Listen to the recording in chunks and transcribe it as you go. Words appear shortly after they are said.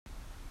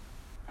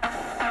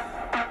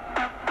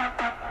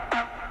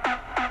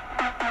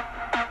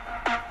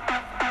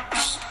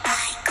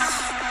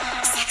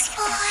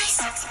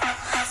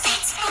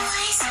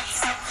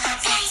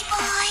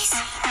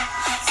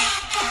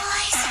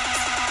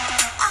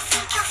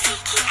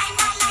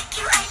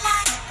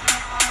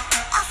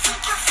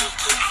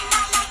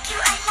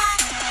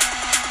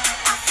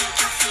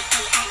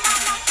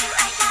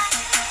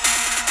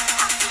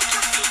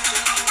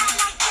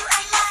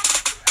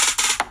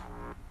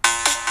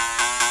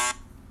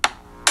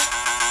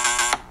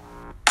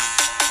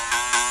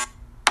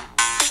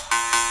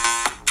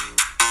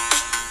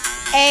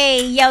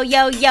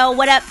Yo,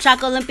 what up,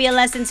 Choco Lumpia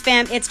Lessons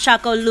fam? It's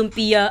Choco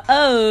Lumpia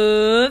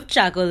of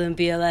Choco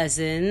Lumpia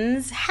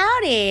Lessons.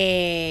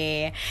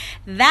 Howdy!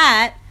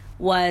 That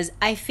was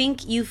I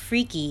Think You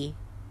Freaky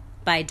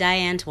by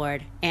Diane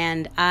Tward,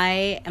 and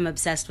I am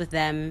obsessed with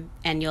them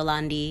and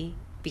Yolandi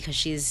because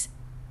she's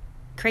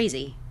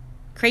crazy.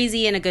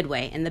 Crazy in a good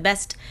way, in the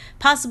best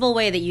possible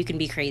way that you can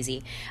be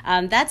crazy.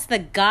 That's the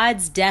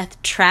God's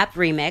Death Trap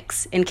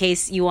remix, in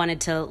case you wanted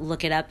to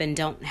look it up and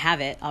don't have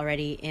it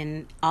already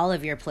in all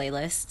of your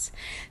playlists.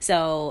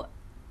 So,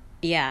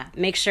 yeah,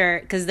 make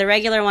sure, because the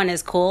regular one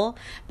is cool,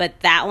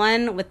 but that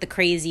one with the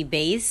crazy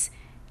bass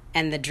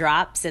and the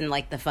drops and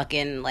like the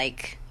fucking,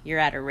 like, you're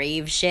at a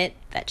rave shit,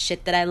 that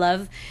shit that I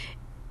love,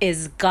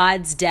 is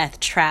God's Death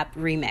Trap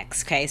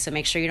remix, okay? So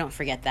make sure you don't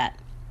forget that.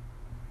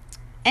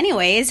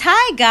 Anyways,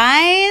 hi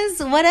guys,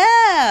 what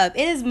up?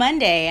 It is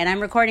Monday and I'm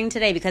recording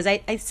today because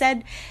I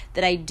said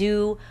that I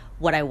do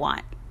what I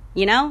want,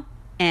 you know?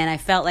 And I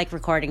felt like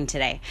recording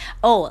today.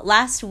 Oh,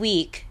 last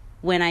week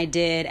when I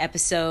did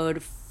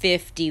episode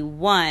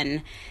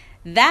 51,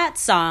 that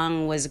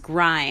song was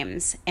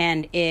Grimes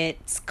and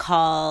it's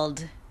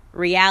called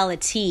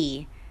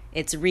Reality.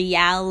 It's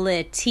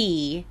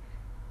Reality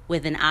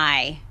with an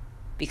I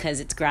because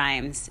it's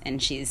Grimes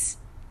and she's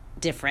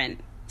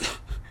different.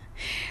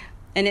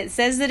 And it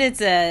says that it's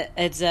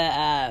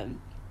a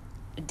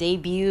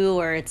debut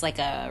or it's like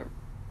a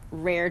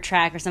rare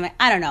track or something.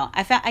 I don't know.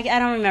 I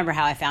don't remember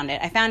how I found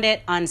it. I found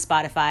it on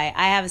Spotify.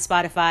 I have a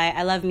Spotify.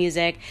 I love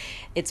music.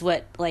 It's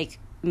what like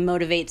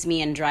motivates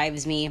me and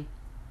drives me.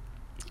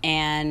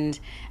 And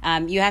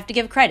you have to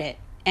give credit.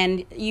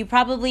 And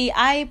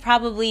I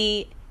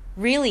probably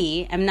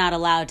really am not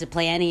allowed to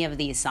play any of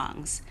these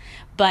songs.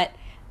 But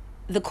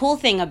the cool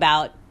thing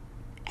about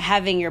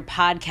having your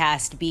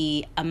podcast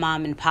be a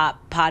mom and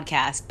pop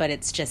podcast, but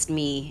it's just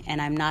me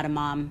and I'm not a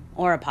mom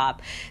or a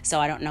pop, so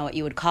I don't know what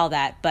you would call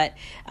that. But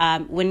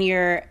when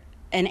you're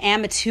an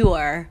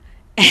amateur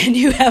and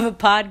you have a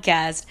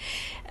podcast,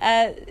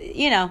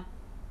 no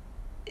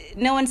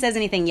one says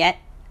anything yet.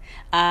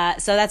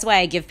 So that's why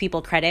I give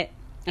people credit,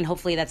 and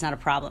hopefully that's not a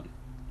problem.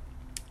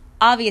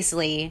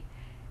 Obviously,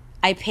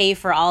 I pay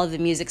for all of the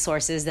music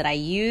sources that I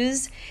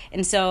use,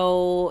 and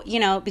so,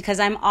 because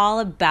I'm all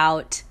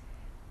about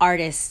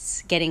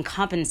artists getting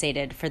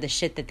compensated for the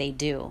shit that they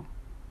do,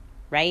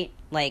 right?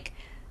 Like,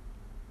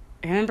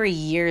 I remember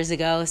years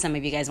ago, some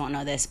of you guys won't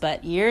know this,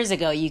 but years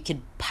ago you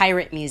could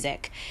pirate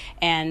music,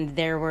 and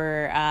there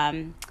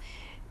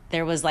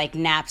was like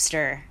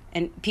Napster,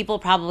 and people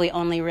probably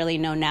only really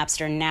know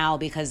Napster now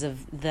because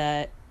of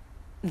the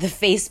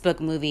Facebook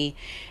movie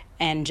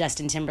and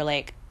Justin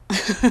Timberlake,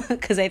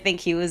 because I think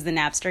he was the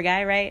Napster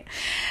guy, right?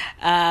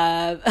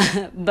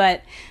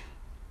 But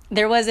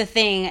there was a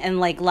thing, and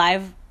like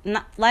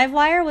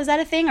Livewire, was that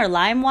a thing? Or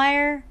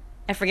LimeWire?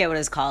 I forget what it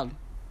was called.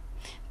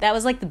 That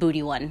was like the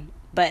booty one.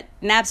 But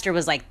Napster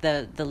was like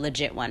the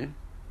legit one.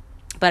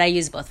 But I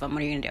use both of them.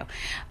 What are you going to do?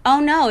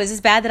 Oh no, is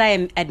this bad that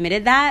I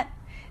admitted that?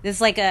 This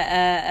is like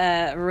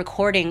a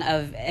recording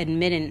of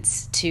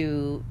admittance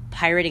to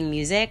pirating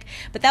music.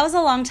 But that was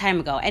a long time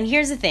ago. And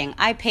here's the thing.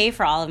 I pay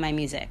for all of my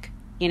music,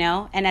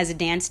 And as a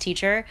dance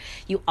teacher,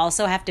 you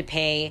also have to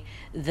pay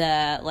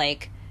the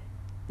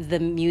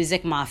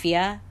music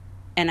mafia.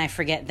 And I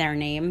forget their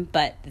name,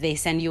 but they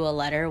send you a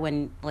letter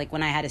when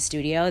I had a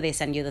studio, they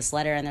send you this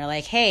letter and they're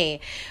like,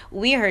 hey,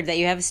 we heard that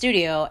you have a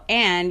studio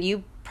and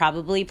you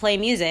probably play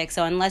music.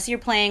 So unless you're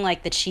playing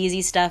like the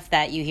cheesy stuff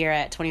that you hear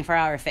at 24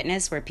 Hour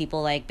Fitness where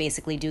people like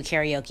basically do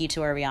karaoke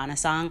to a Rihanna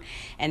song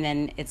and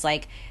then it's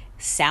like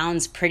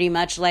sounds pretty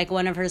much like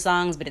one of her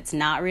songs, but it's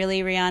not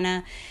really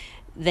Rihanna,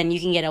 then you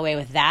can get away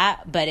with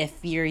that. But if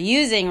you're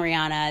using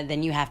Rihanna,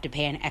 then you have to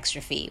pay an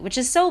extra fee, which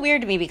is so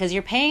weird to me because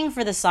you're paying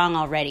for the song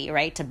already,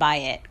 right, to buy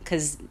it,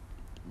 because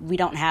we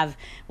don't have,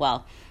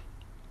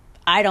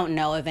 I don't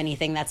know of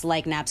anything that's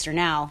like Napster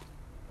now.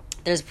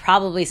 There's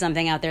probably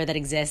something out there that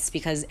exists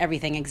because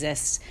everything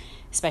exists,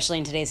 especially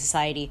in today's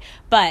society.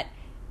 But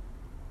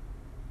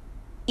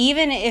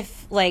even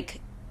if,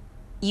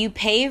 you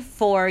pay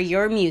for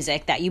your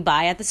music that you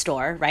buy at the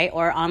store, right?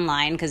 Or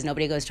online, because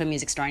nobody goes to a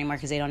music store anymore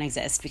because they don't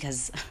exist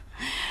because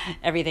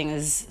everything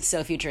is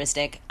so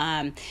futuristic.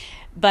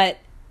 But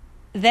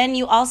then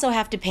you also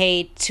have to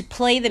pay to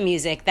play the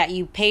music that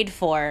you paid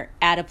for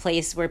at a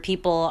place where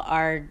people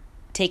are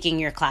taking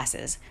your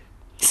classes.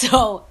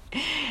 So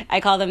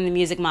I call them the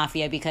music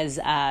mafia because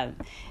you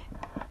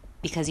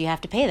have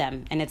to pay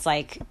them. And it's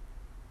like,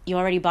 you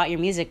already bought your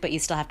music, but you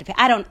still have to pay.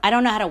 I don't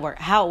know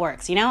how it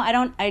works,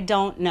 I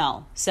don't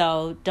know.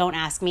 So don't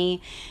ask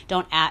me,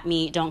 don't at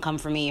me, don't come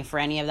for me for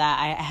any of that.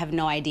 I have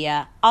no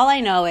idea. All I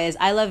know is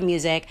I love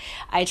music.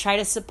 I try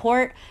to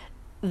support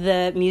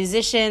the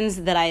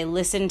musicians that I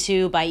listen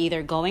to by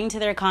either going to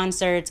their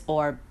concerts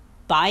or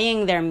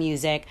buying their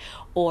music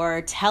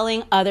or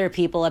telling other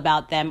people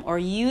about them or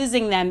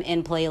using them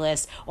in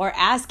playlists or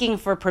asking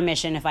for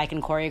permission if I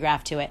can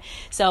choreograph to it.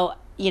 So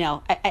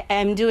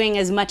I'm doing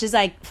as much as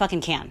I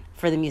fucking can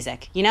for the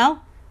music,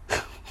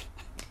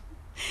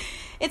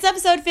 It's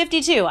episode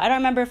 52. I don't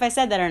remember if I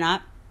said that or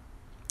not.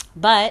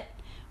 But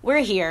we're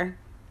here.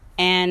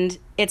 And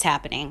it's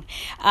happening.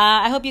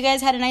 I hope you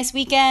guys had a nice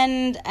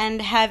weekend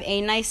and have a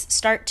nice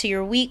start to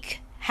your week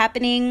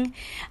happening.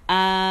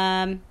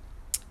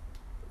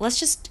 Let's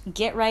just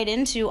get right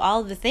into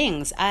all of the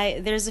things.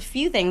 There's a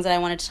few things that I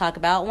wanted to talk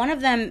about. One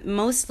of them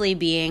mostly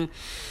being,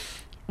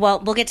 well,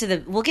 we'll get to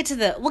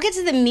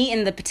the meat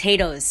and the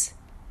potatoes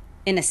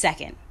in a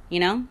second.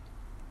 Meat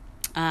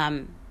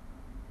and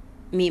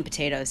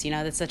potatoes.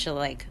 That's such a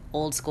like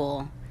old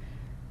school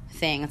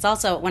thing. It's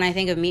also, when I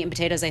think of meat and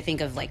potatoes, I think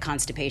of like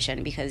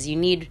constipation, because you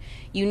need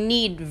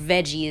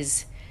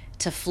veggies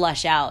to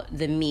flush out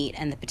the meat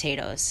and the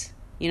potatoes.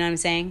 You know what I'm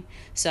saying?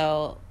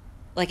 So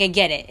like, I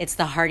get it. It's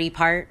the hearty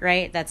part,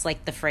 right? That's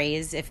like the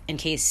phrase, if in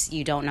case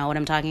you don't know what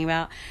I'm talking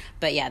about.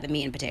 But yeah, the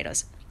meat and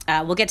potatoes.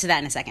 We'll get to that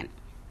in a second.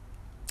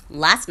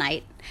 Last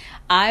night,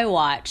 I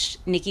watched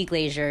Nikki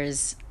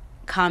Glazer's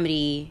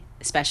comedy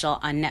special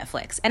on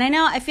Netflix. And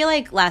I feel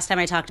like last time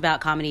I talked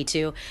about comedy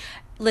too.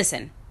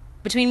 Listen,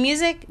 between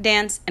music,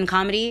 dance, and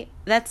comedy,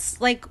 that's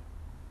like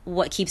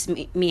what keeps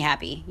me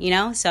happy,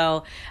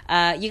 So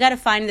you got to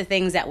find the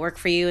things that work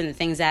for you and the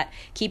things that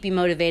keep you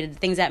motivated, the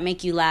things that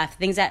make you laugh, the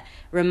things that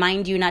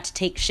remind you not to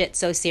take shit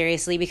so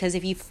seriously. Because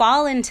if you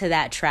fall into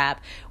that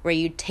trap where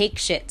you take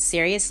shit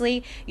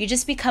seriously, you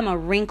just become a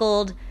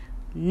wrinkled,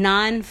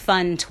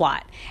 non-fun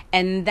twat.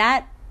 And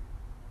that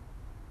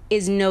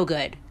is no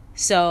good.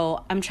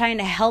 So I'm trying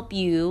to help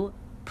you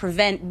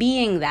prevent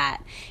being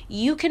that.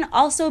 You can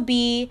also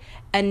be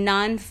a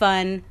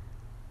non-fun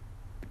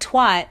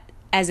twat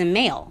as a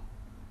male.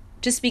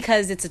 Just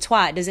because it's a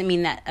twat doesn't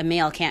mean that a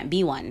male can't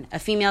be one. A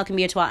female can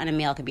be a twat and a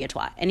male can be a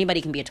twat.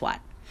 Anybody can be a twat.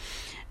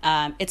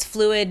 It's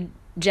fluid,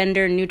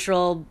 gender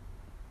neutral,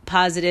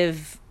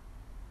 positive,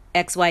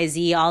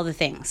 XYZ, all the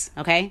things,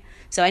 okay?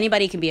 So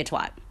anybody can be a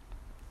twat.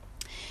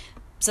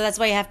 So that's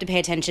why you have to pay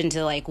attention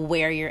to like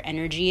where your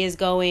energy is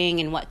going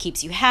and what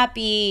keeps you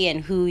happy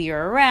and who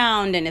you're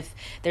around. And if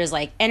there's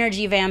like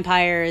energy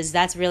vampires,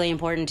 that's really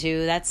important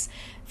too. That's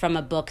from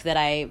a book that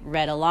I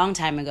read a long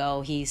time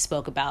ago. He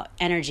spoke about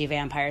energy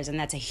vampires, and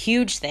that's a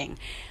huge thing,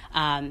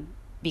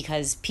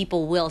 because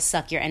people will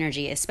suck your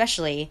energy,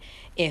 especially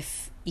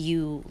if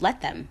you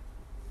let them.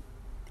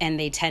 And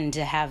they tend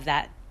to have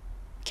that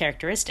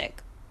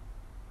characteristic.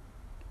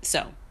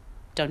 So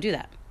don't do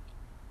that.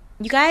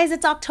 You guys,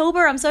 it's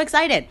October. I'm so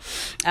excited.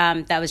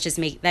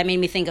 That made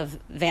me think of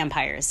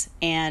vampires.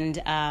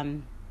 And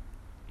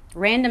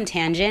random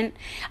tangent.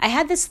 I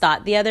had this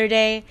thought the other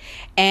day,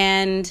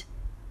 and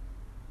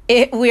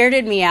it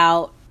weirded me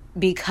out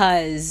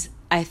because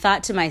I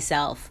thought to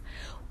myself,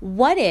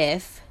 what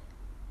if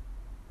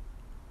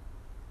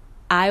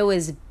I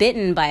was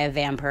bitten by a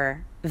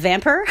vampire?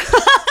 Vampire?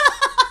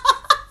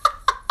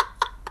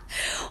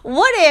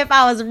 What if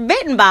I was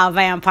bitten by a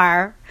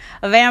vampire?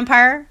 A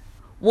vampire?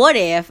 What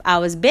if I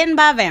was bitten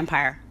by a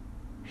vampire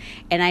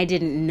and I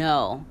didn't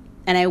know?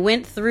 And I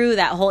went through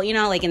that whole,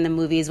 like in the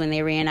movies when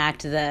they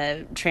reenact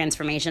the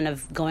transformation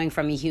of going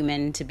from a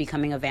human to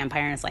becoming a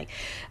vampire. And it's like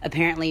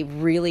apparently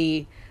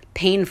really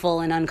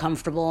painful and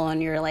uncomfortable.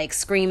 And you're like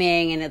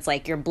screaming, and it's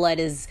like your blood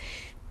is,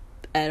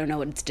 I don't know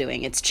what it's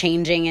doing. It's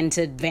changing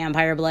into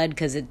vampire blood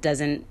because it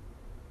doesn't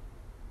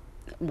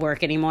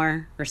work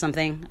anymore or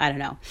something. I don't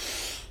know.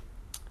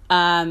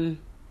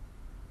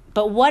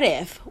 But what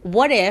if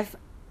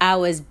I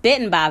was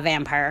bitten by a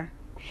vampire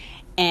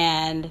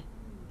and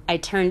I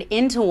turned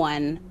into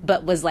one,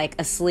 but was like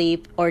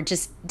asleep or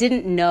just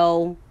didn't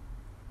know,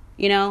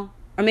 or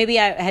maybe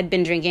I had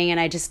been drinking and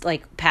I just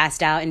like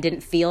passed out and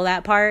didn't feel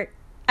that part.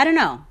 I don't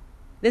know.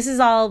 This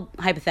is all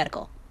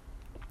hypothetical,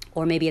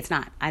 or maybe it's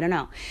not. I don't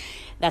know.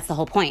 That's the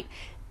whole point.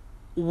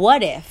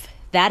 What if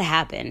that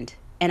happened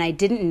and I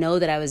didn't know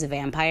that I was a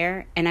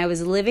vampire and I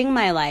was living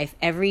my life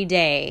every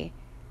day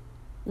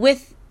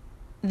with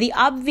the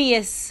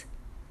obvious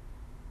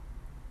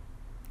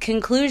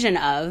conclusion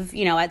of,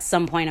 at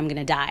some point I'm going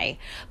to die.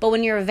 But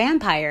when you're a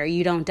vampire,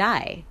 you don't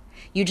die.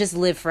 You just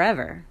live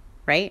forever,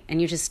 right?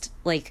 And you just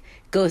like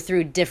go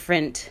through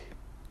different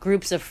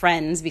groups of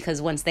friends,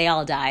 because once they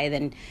all die,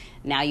 then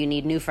now you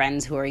need new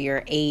friends who are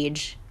your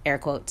age, air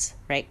quotes,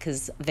 right?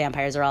 Because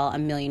vampires are all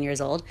 1,000,000 years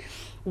old.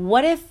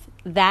 What if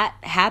that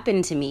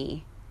happened to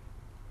me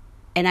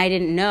and I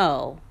didn't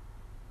know?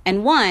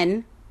 And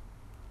one,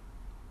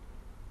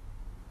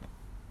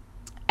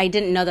 I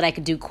didn't know that I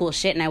could do cool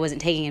shit and I wasn't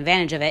taking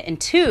advantage of it.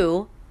 And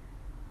two,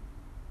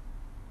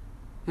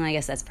 well, I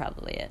guess that's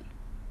probably it.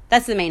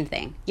 That's the main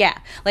thing. Yeah.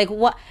 Like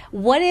what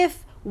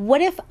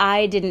if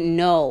I didn't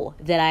know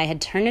that I had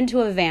turned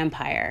into a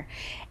vampire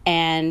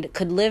and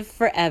could live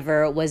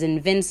forever, was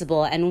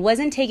invincible, and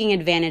wasn't taking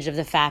advantage of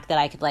the fact that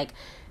I could like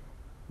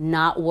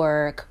not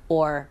work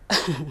or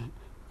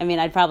I mean,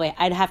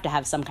 I'd have to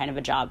have some kind of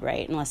a job,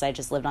 right? Unless I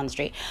just lived on the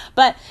street.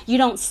 But you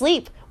don't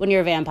sleep when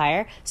you're a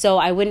vampire, so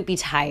I wouldn't be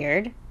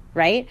tired,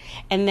 right?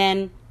 And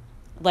then,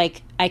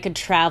 like, I could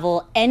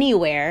travel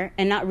anywhere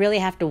and not really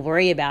have to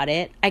worry about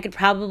it. I could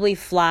probably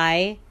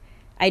fly.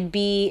 I'd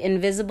be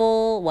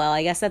invisible. Well,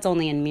 I guess that's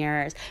only in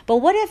mirrors.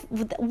 But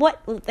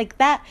like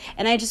that?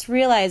 And I just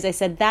realized, I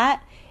said,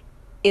 that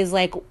is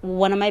like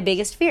one of my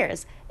biggest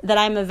fears, that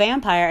I'm a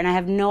vampire and I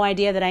have no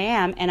idea that I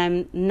am, and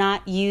I'm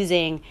not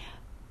using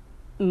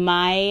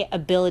my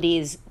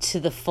abilities to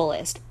the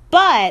fullest.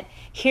 But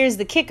here's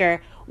the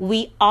kicker.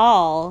 We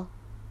all,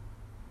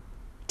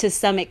 to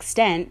some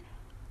extent,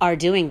 are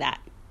doing that,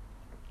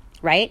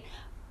 right?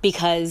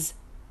 Because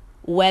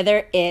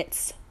whether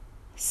it's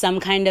some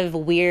kind of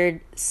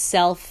weird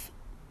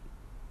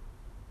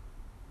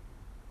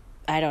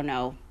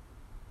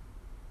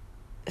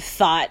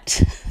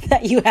thought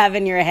that you have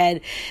in your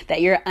head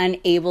that you're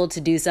unable to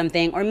do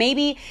something, or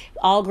maybe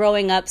all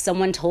growing up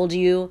someone told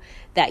you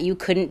that you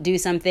couldn't do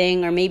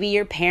something, or maybe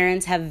your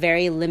parents have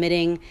very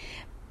limiting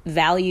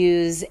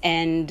values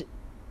and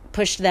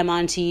pushed them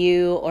onto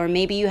you, or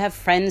maybe you have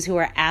friends who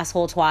are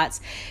asshole twats,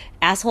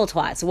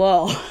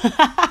 whoa.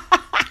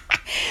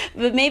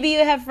 But maybe you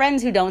have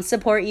friends who don't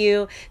support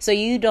you, so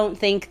you don't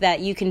think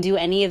that you can do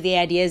any of the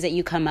ideas that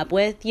you come up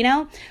with,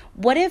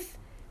 What if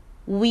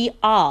we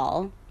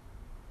all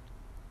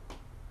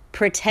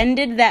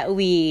pretended that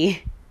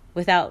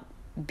without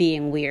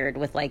being weird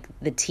with like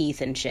the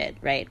teeth and shit,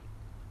 right?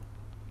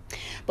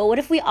 But what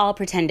if we all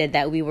pretended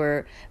that we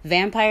were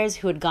vampires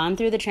who had gone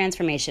through the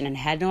transformation and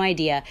had no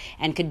idea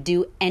and could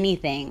do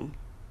anything?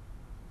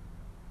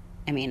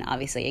 I mean,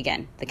 obviously,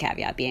 again, the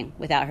caveat being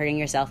without hurting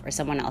yourself or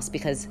someone else,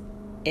 because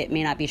it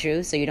may not be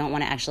true. So you don't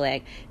want to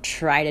actually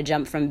try to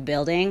jump from a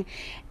building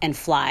and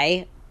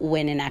fly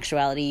when in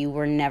actuality you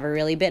were never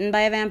really bitten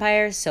by a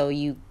vampire. So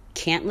you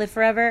can't live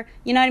forever.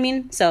 You know what I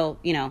mean? So,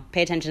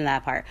 pay attention to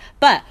that part.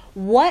 But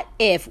what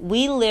if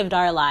we lived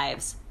our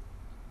lives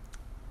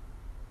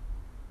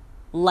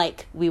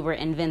like we were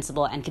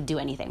invincible and could do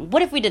anything?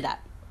 What if we did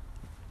that?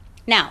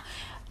 Now,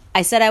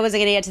 I said I was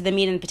going to get to the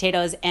meat and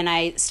potatoes, and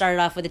I started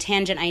off with a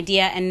tangent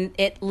idea, and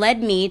it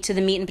led me to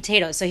the meat and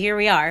potatoes. So here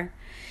we are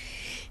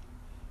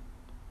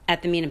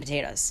at the meat and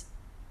potatoes.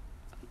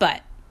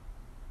 But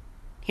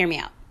hear me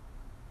out.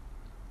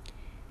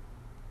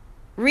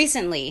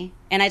 Recently,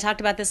 and I talked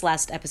about this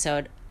last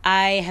episode,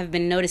 I have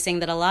been noticing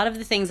that a lot of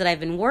the things that I've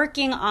been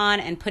working on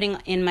and putting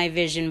in my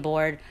vision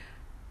board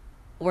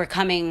were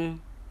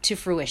coming to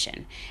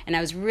fruition. And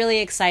I was really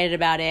excited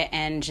about it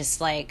and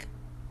just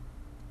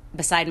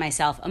beside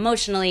myself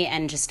emotionally,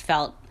 and just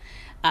felt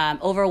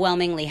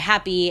overwhelmingly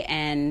happy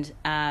and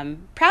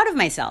proud of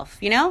myself,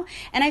 And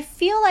I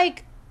feel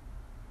like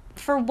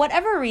for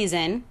whatever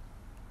reason,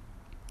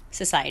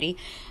 society,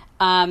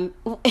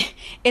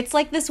 it's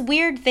like this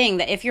weird thing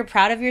that if you're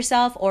proud of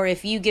yourself or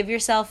if you give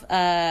yourself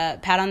a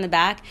pat on the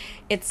back,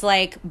 it's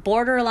like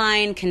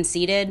borderline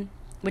conceited,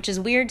 which is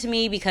weird to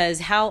me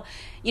because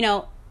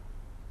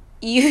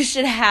you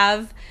should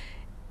have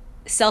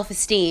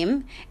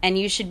self-esteem and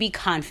you should be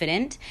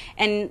confident,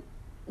 and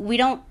we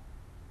don't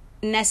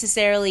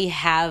necessarily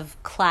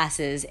have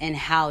classes in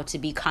how to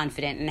be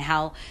confident and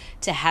how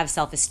to have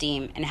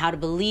self-esteem and how to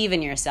believe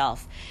in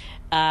yourself.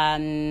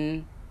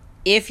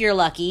 If you're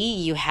lucky,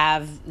 you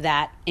have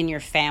that in your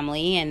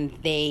family and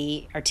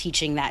they are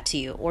teaching that to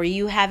you, or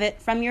you have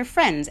it from your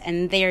friends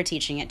and they are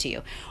teaching it to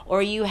you,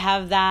 or you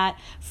have that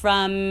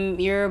from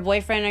your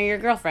boyfriend or your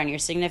girlfriend, your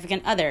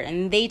significant other,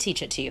 and they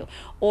teach it to you,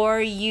 or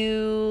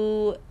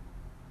you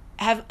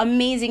have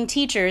amazing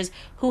teachers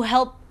who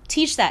help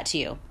teach that to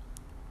you.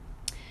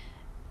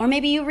 Or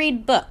maybe you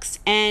read books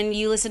and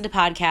you listen to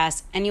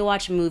podcasts and you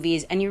watch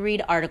movies and you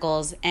read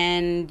articles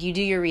and you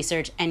do your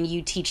research and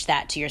you teach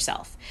that to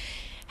yourself.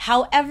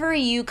 However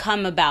you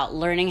come about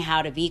learning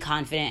how to be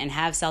confident and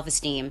have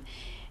self-esteem,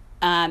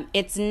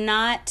 it's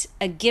not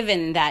a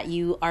given that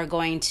you are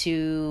going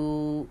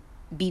to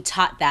be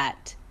taught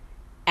that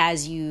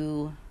as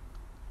you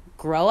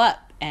grow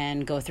up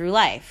and go through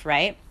life,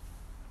 right?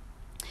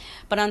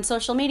 But on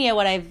social media,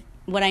 what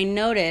I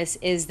notice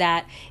is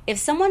that if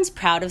someone's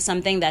proud of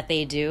something that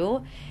they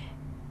do,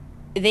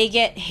 they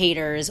get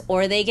haters,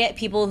 or they get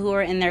people who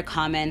are in their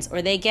comments,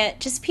 or they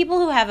get just people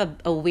who have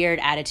a weird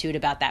attitude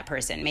about that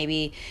person.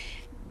 Maybe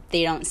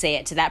they don't say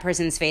it to that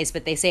person's face,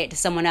 but they say it to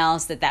someone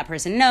else that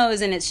person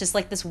knows, and it's just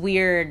like this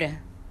weird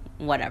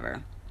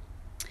whatever.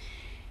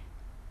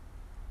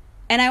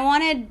 And I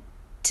wanted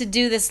to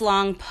do this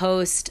long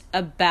post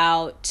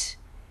about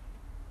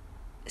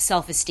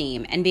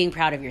self-esteem and being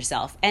proud of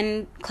yourself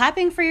and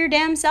clapping for your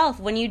damn self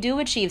when you do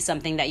achieve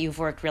something that you've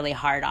worked really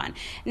hard on.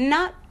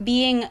 Not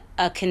being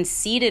a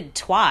conceited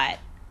twat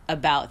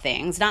about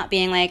things, not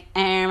being like,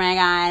 oh my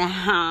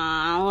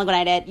God, look what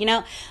I did,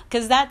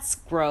 because that's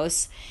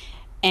gross.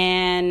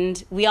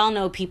 And we all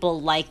know people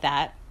like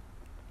that.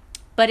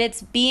 But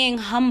it's being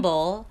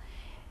humble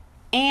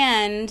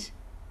and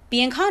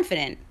being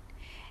confident.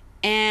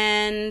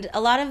 And a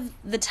lot of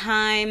the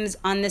times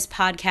on this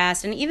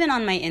podcast and even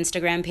on my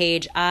Instagram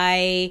page,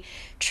 I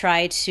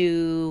try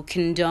to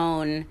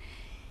condone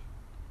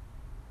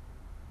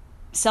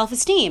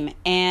self-esteem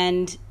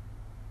and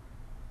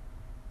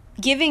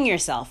giving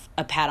yourself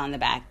a pat on the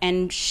back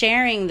and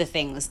sharing the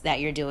things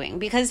that you're doing.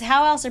 Because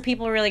how else are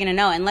people really going to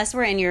know? Unless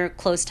we're in your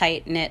close,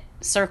 tight-knit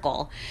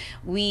circle,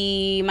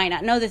 we might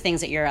not know the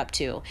things that you're up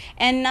to.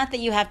 And not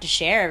that you have to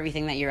share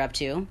everything that you're up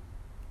to.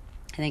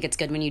 I think it's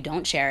good when you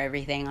don't share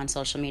everything on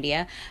social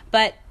media,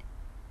 but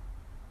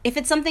if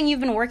it's something you've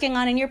been working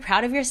on and you're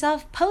proud of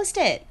yourself, post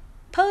it.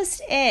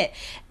 Post it.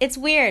 It's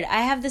weird.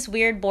 I have this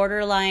weird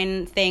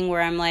borderline thing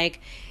where I'm like,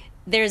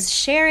 there's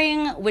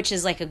sharing, which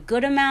is like a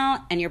good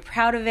amount and you're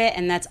proud of it,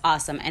 and that's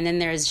awesome. And then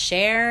there's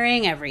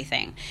sharing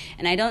everything.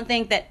 And I don't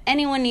think that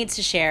anyone needs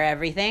to share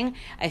everything.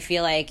 I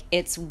feel like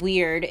it's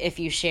weird if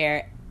you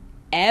share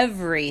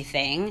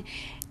everything.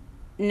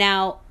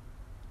 Now,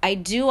 I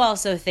do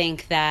also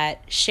think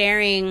that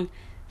sharing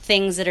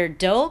things that are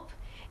dope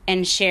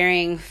and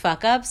sharing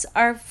fuck-ups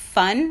are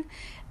fun.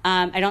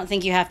 I don't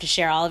think you have to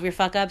share all of your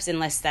fuck-ups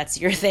unless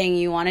that's your thing,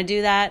 you want to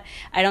do that.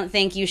 I don't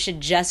think you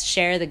should just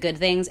share the good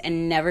things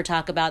and never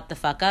talk about the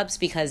fuck-ups,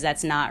 because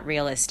that's not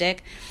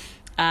realistic.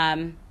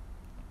 So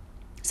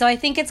I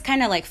think it's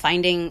kind of like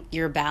finding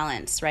your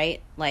balance,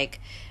 right?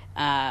 Like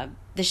the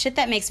shit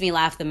that makes me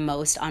laugh the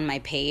most on my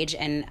page,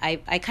 and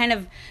I kind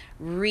of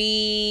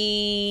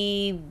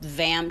revamped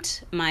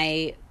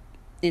my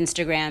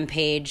Instagram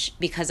page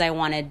because I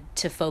wanted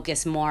to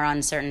focus more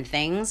on certain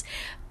things,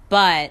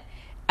 but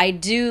I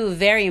do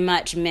very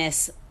much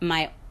miss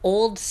my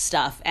old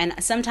stuff, and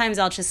sometimes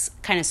I'll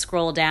just kind of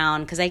scroll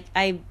down because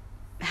I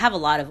have a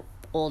lot of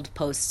old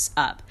posts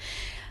up.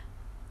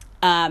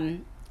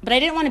 But I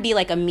didn't want to be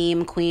like a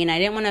meme queen. I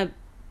didn't want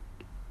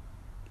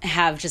to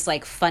have just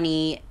like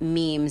funny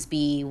memes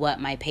be what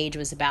my page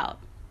was about,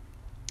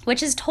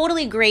 which is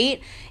totally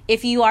great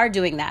if you are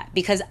doing that,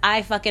 because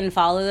I fucking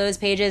follow those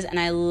pages and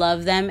I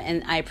love them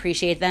and I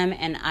appreciate them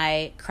and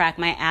I crack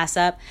my ass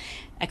up.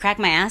 I crack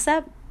my ass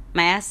up?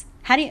 My ass?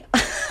 How do you?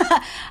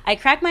 I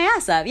crack my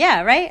ass up.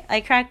 Yeah, right?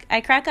 I crack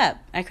up.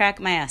 I crack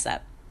my ass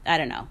up. I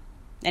don't know.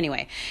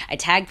 Anyway, I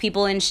tag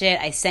people in shit.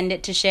 I send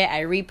it to shit.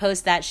 I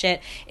repost that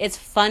shit. It's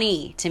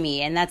funny to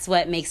me, and that's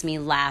what makes me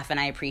laugh, and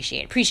I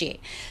appreciate.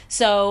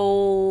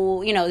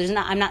 So, you know,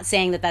 I'm not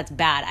saying that that's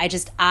bad.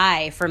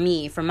 For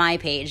my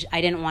page,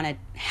 I didn't want to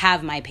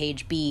have my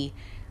page be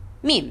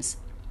memes.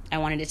 I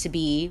wanted it to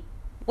be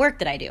work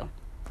that I do.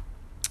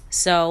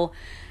 So,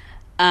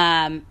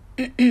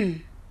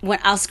 when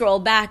I'll scroll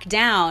back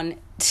down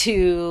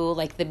to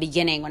like the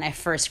beginning when I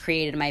first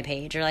created my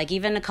page, or like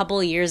even a couple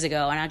of years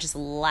ago, and I'll just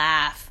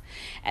laugh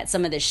at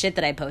some of the shit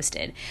that I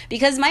posted,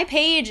 because my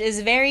page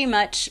is very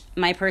much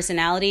my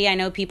personality. I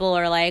know people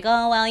are like,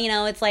 oh, well, you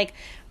know, it's like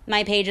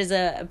my page is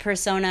a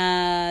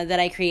persona that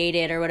I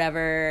created or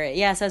whatever.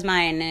 Yeah, so is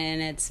mine,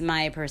 and it's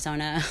my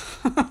persona.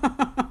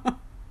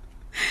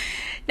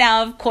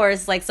 Now, of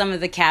course, like some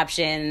of the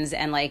captions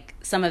and like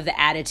some of the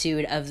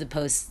attitude of the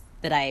posts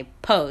that I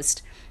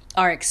post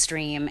are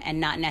extreme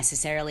and not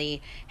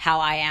necessarily how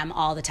I am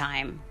all the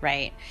time,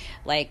 right?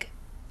 Like,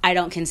 I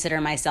don't consider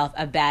myself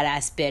a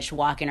badass bitch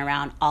walking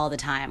around all the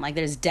time. Like,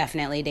 there's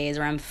definitely days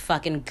where I'm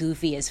fucking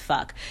goofy as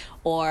fuck,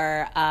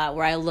 or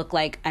where I look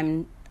like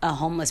I'm a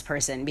homeless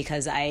person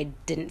because I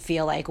didn't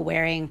feel like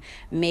wearing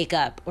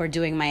makeup or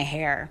doing my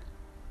hair,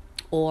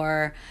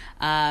 or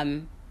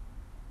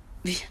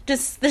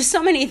just there's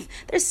so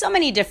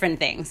many different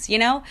things, you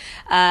know?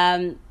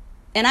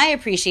 And I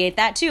appreciate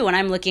that too. When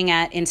I'm looking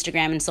at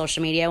Instagram and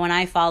social media, when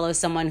I follow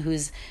someone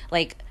who's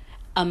like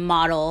a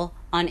model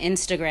on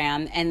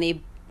Instagram and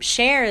they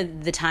share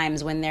the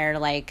times when they're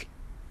like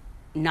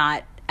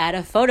not at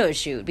a photo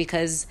shoot,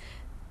 because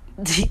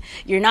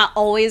you're not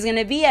always going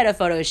to be at a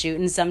photo shoot,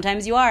 and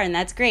sometimes you are, and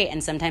that's great,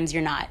 and sometimes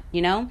you're not,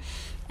 you know?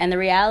 And the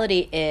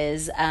reality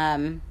is,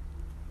 I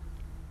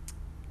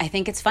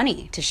think it's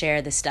funny to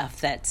share the stuff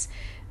that's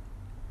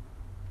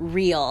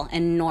real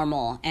and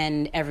normal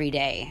and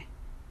everyday,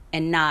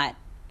 and not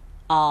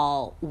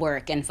all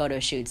work and photo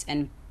shoots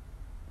and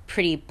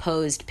pretty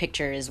posed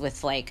pictures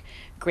with like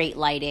great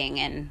lighting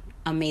and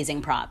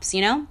amazing props,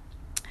 you know?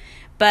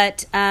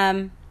 But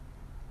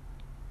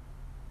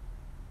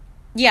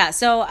yeah,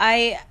 so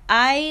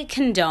I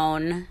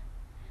condone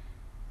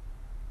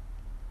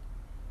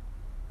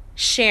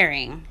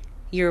sharing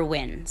your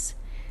wins.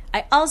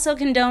 I also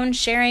condone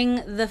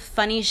sharing the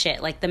funny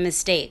shit, like the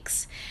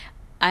mistakes.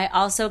 I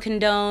also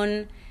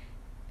condone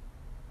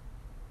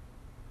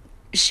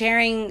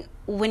sharing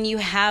when you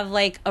have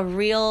like a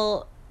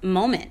real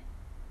moment.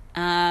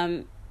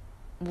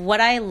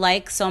 What I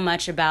like so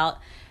much about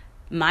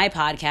my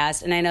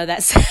podcast, and I know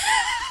that's I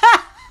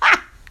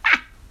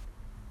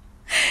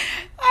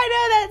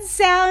know that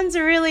sounds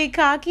really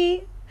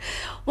cocky.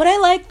 What I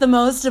like the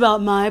most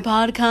about my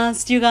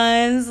podcast, you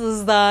guys,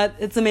 is that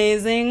it's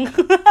amazing.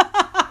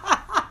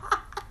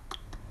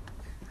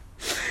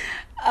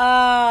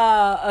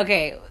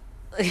 Okay.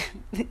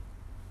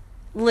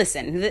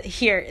 Listen,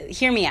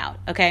 hear me out,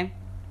 okay?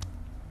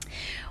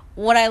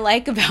 What I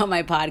like about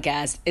my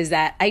podcast is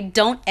that I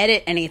don't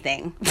edit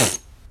anything.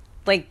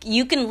 Like,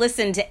 you can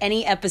listen to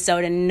any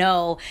episode and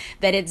know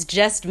that it's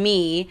just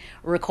me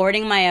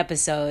recording my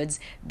episodes,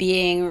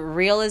 being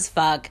real as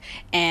fuck,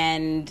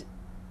 and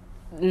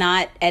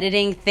not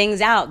editing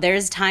things out.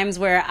 There's times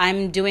where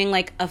I'm doing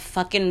like a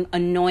fucking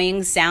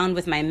annoying sound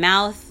with my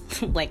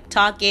mouth, like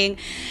talking,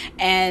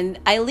 and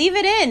I leave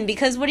it in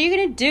because what are you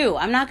gonna do?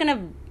 I'm not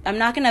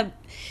gonna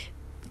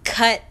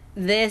cut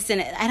this,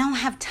 and I don't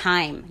have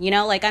time, you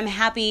know, like I'm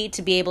happy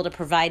to be able to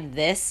provide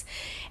this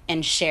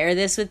and share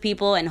this with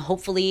people, and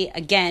hopefully,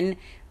 again,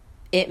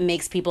 it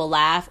makes people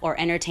laugh or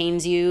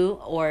entertains you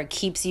or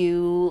keeps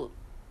you,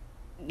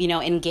 you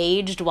know,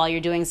 engaged while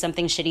you're doing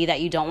something shitty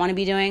that you don't want to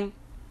be doing,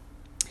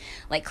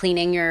 like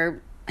cleaning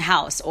your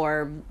house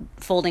or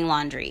folding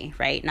laundry,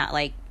 right? Not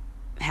like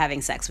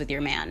having sex with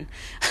your man.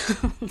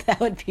 That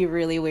would be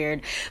really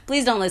weird.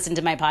 Please don't listen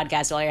to my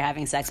podcast while you're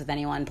having sex with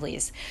anyone,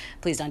 please.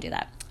 Please don't do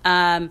that.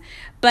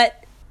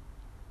 But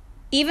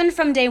even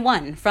from day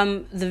one,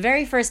 from the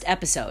very first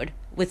episode,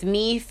 with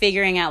me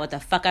figuring out what the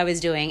fuck I was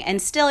doing,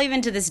 and still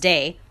even to this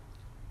day,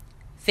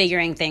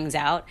 figuring things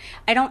out,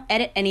 I don't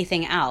edit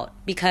anything out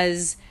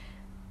because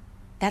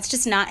that's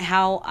just not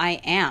how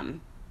I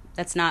am.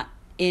 That's not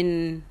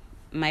in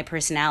my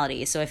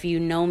personality. So if you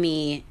know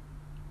me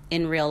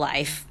in real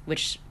life,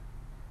 which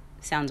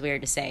sounds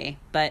weird to say,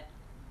 but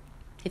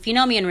if you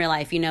know me in real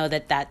life, you know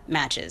that that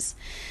matches.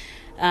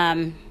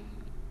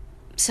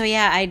 So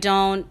yeah, I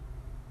don't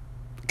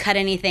cut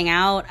anything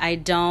out. I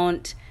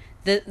don't,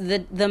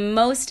 the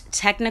most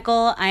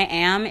technical I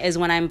am is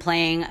when I'm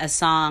playing a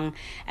song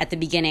at the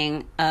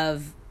beginning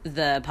of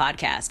the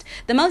podcast.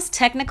 The most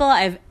technical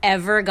I've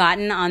ever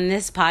gotten on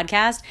this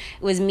podcast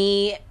was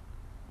me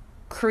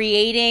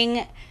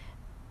creating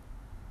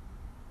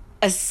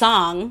a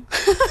song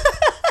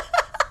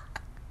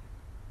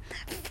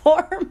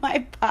for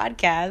my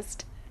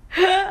podcast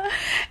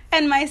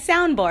and my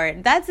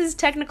soundboard. That's as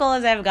technical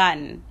as I've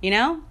gotten, you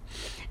know?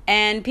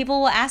 And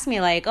people will ask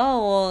me like,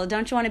 oh, well,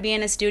 don't you want to be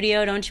in a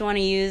studio? Don't you want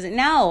to use it?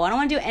 No, I don't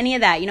want to do any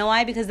of that. You know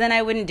why? Because then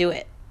I wouldn't do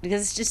it.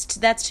 Because it's just,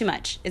 that's too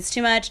much. It's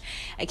too much.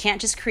 I can't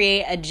just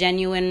create a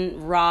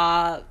genuine,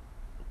 raw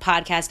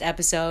podcast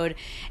episode.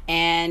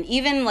 And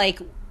even like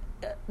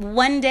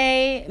one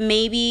day,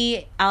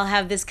 maybe I'll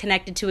have this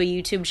connected to a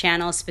YouTube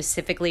channel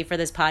specifically for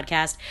this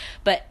podcast.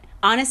 But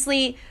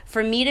honestly,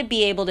 for me to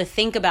be able to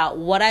think about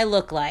what I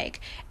look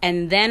like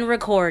and then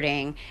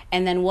recording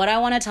and then what I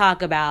want to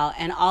talk about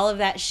and all of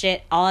that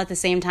shit all at the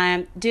same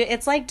time, dude,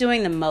 it's like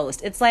doing the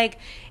most. It's like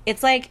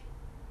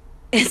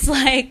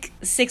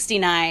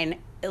 69.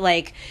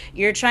 Like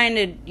you're trying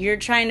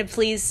to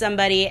please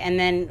somebody and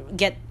then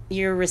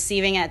you're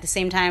receiving it at the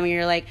same time, and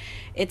you're like,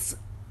 it's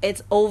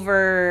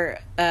over,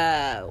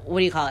 what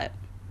do you call it?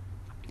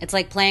 It's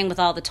like playing with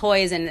all the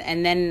toys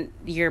and then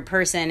your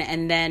person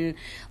and then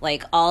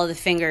like all of the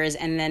fingers,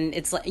 and then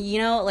it's like, you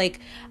know, like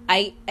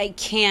I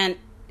can't,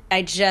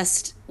 I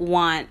just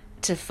want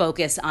to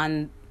focus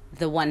on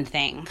the one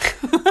thing.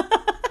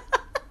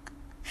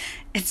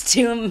 It's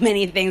too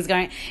many things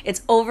going.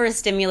 It's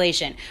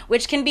overstimulation,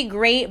 which can be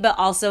great, but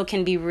also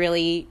can be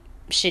really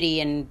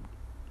shitty and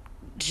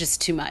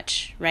just too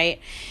much, right?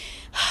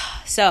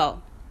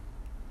 So,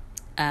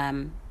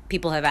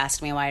 people have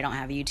asked me why I don't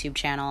have a YouTube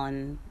channel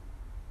and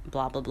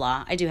blah, blah,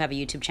 blah. I do have a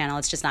YouTube channel.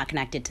 It's just not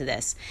connected to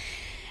this.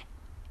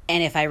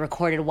 And if I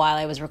recorded while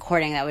I was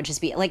recording, that would just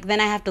be like,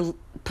 then I have to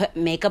put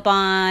makeup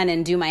on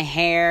and do my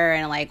hair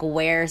and like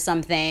wear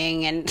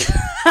something. And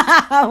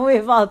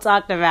we've all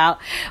talked about,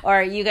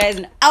 or you guys,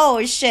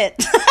 oh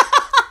shit.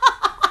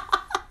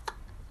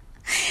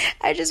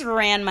 I just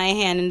ran my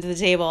hand into the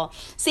table.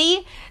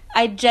 See,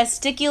 I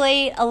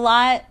gesticulate a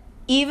lot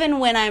even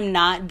when I'm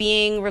not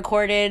being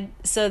recorded.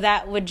 So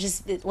that would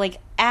just like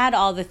add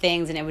all the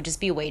things and it would just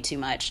be way too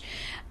much.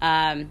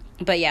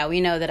 But yeah,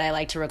 we know that I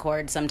like to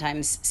record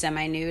sometimes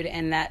semi-nude,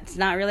 and that's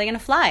not really going to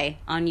fly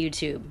on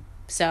YouTube.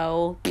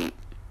 So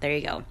there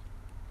you go.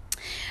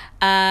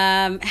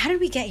 How did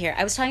we get here?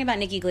 I was talking about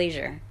Nikki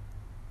Glaser,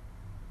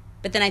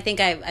 but then I think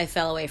I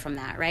fell away from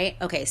that, right?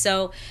 Okay,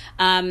 so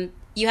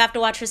you have to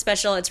watch her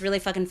special. It's really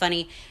fucking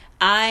funny.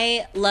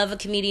 I love a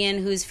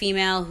comedian who's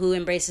female, who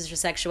embraces her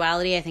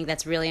sexuality. I think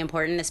that's really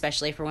important,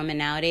 especially for women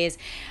nowadays.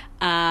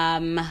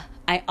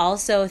 I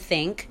also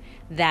think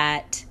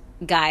that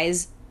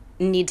guys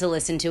need to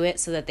listen to it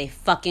so that they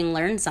fucking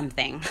learn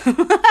something.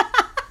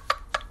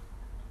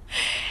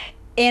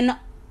 In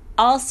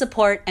all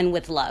support and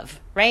with love,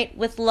 right?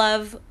 With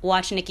love,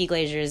 watch Nikki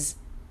Glaser's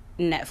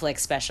Netflix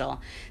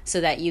special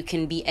so that you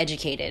can be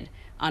educated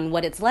on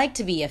what it's like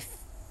to be a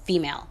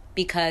female,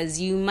 because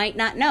you might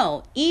not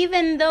know,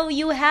 even though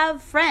you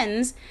have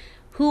friends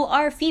who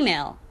are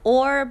female,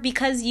 or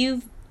because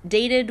you've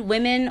dated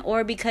women,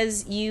 or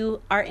because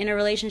you are in a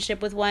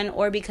relationship with one,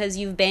 or because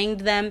you've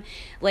banged them.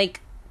 Like,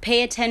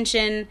 pay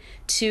attention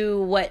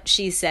to what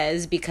she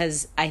says,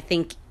 because I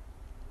think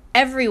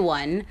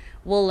everyone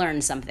will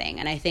learn something,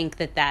 and I think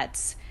that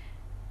that's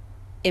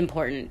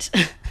important.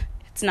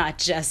 It's not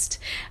just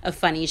a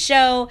funny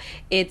show,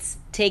 it's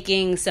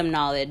taking some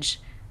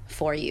knowledge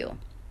for you.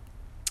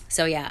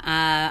 So yeah,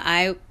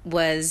 I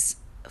was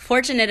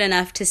fortunate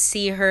enough to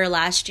see her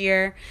last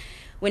year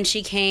when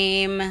she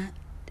came.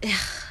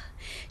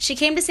 She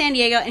came to San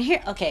Diego, and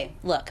here, okay,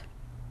 look,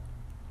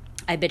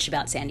 I bitch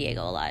about San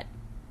Diego a lot.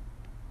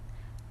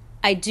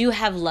 I do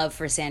have love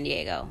for San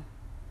Diego,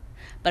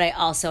 but I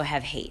also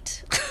have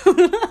hate.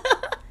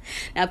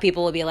 Now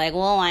people will be like,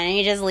 well, why don't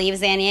you just leave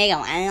San Diego?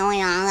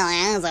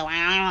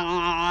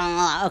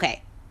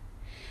 Okay.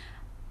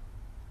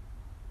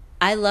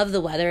 I love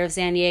the weather of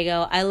San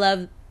Diego. I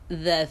love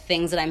the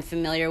things that I'm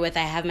familiar with. I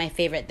have my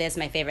favorite this,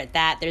 my favorite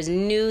that. There's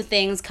new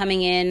things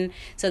coming in,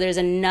 so there's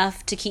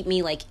enough to keep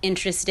me like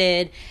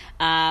interested.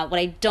 What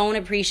I don't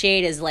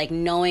appreciate is like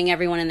knowing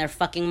everyone and their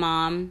fucking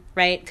mom,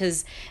 right?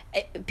 Because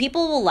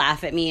people will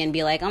laugh at me and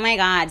be like, oh my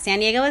God, San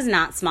Diego is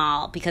not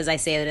small, because I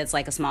say that it's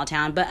like a small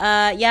town. But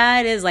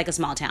yeah, it is like a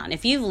small town.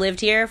 If you've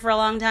lived here for a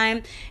long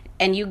time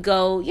and you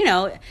go, you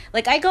know,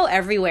 like I go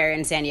everywhere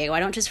in San Diego.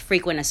 I don't just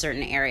frequent a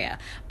certain area.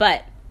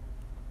 But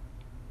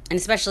and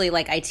especially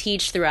like I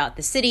teach throughout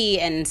the city,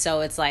 and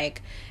so it's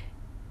like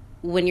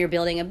when you're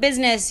building a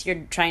business,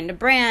 you're trying to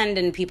brand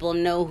and people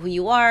know who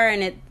you are,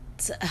 and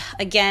it's,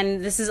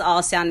 again, this is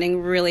all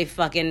sounding really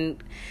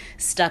fucking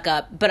stuck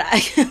up, but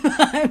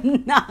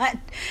I'm not,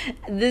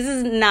 this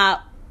is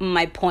not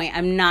my point.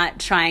 I'm not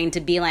trying to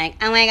be like,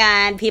 oh my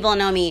God, people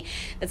know me.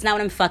 That's not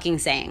what I'm fucking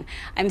saying.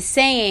 I'm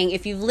saying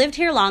if you've lived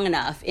here long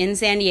enough in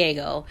San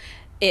Diego,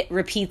 it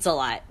repeats a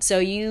lot. So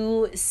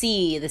you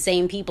see the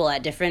same people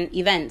at different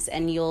events,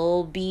 and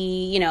you'll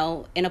be, you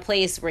know, in a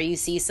place where you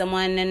see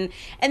someone, and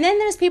then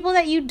there's people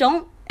that you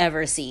don't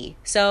ever see.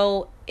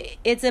 So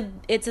it's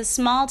a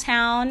small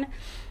town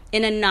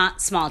in a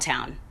not small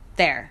town.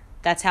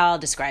 That's how I'll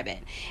describe it.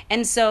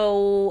 And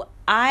so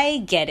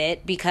I get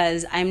it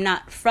because I'm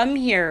not from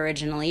here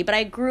originally, but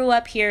I grew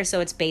up here, so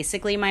it's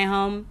basically my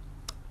home.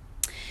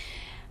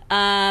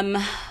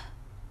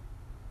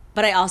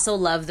 But I also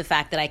love the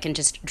fact that I can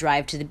just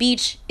drive to the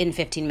beach in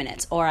 15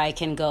 minutes, or I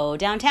can go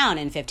downtown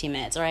in 15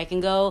 minutes, or I can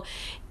go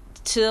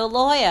to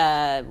La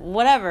Jolla,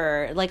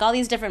 whatever, like all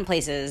these different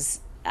places.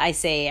 I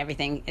say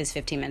everything is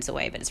 15 minutes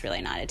away, but it's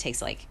really not. It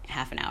takes like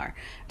half an hour,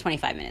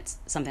 25 minutes,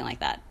 something like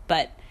that.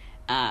 But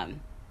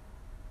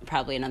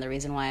probably another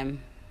reason why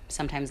I'm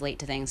sometimes late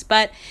to things.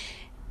 But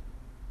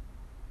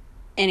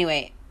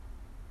anyway,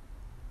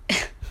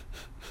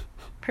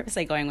 where was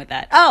I going with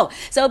that? Oh,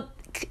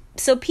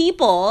 so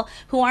people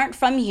who aren't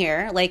from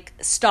here, like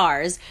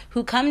stars,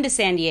 who come to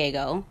San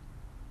Diego,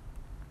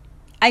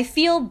 I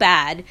feel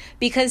bad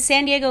because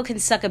San Diego can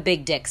suck a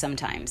big dick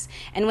sometimes.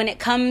 And when it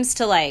comes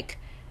to like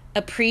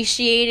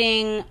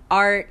appreciating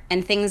art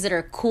and things that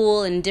are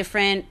cool and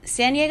different,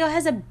 San Diego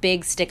has a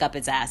big stick up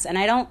its ass. And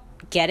I don't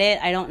get it.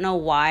 I don't know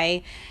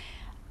why.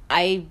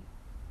 I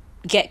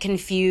get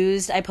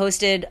confused. I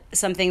posted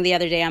something the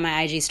other day on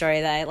my IG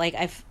story that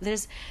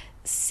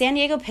San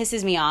Diego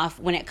pisses me off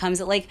when it comes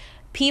to like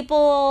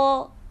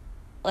people,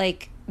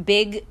 like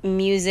big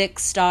music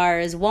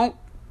stars won't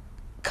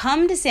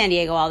come to San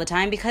Diego all the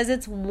time because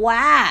it's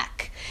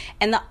whack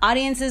and the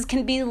audiences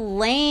can be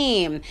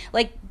lame.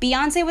 Like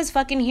Beyonce was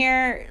fucking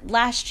here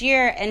last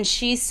year, and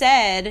she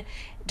said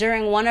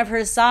during one of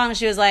her songs,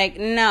 she was like,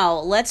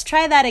 no, let's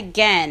try that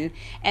again.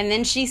 And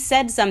then she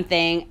said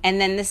something, and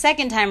then the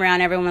second time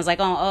around, everyone was like,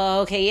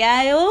 oh okay,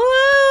 yeah,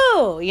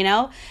 ooh, you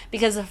know?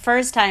 Because the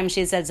first time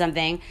she said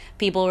something,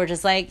 people were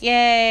just like,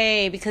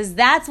 yay, because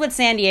that's what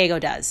San Diego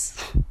does.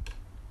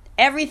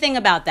 Everything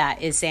about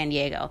that is San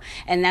Diego,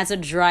 and that's what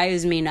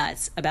drives me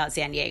nuts about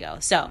San Diego.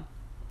 So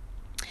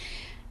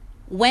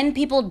when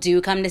people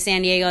do come to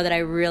San Diego that I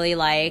really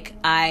like,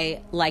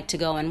 I like to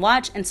go and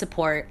watch and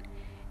support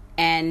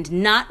and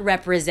not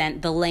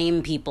represent the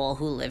lame people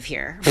who live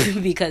here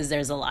because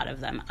there's a lot of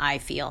them, I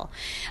feel.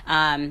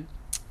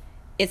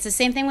 It's the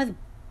same thing with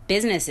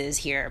businesses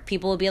here.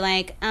 People will be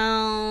like,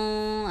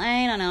 oh,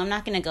 I don't know, I'm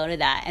not going to go to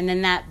that. And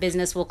then that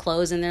business will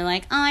close and they're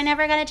like, oh, I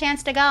never got a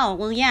chance to go.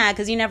 Well, yeah,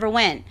 because you never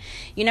went.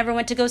 You never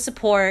went to go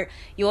support.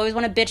 You always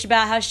want to bitch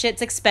about how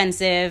shit's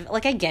expensive.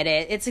 Like, I get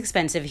it. It's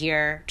expensive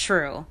here.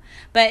 True.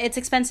 But it's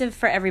expensive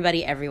for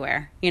everybody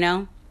everywhere, you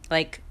know?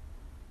 Like,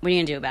 what are you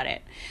going to do about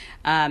it?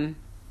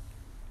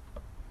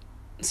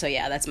 So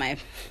yeah, that's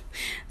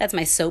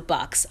my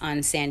soapbox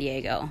on San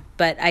Diego.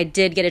 But I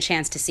did get a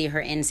chance to see her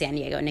in San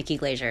Diego, Nikki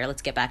Glaser.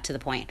 Let's get back to the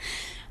point.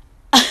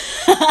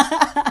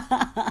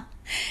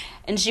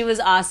 And she was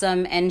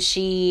awesome, and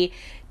she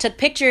took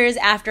pictures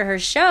after her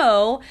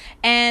show,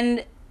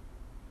 and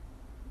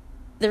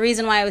the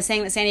reason why I was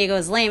saying that San Diego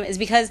is lame is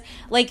because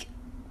like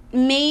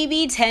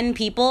maybe 10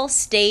 people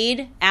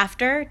stayed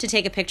after to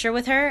take a picture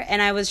with her,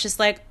 and I was just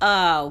like,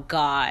 oh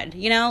God,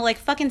 you know, like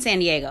fucking San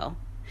Diego.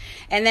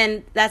 And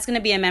then that's going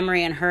to be a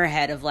memory in her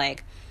head of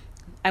like,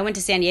 I went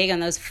to San Diego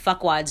and those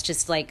fuckwads,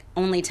 just like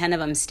only 10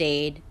 of them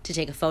stayed to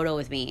take a photo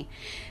with me.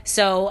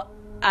 So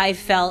I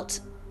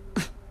felt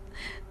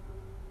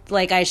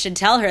like I should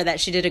tell her that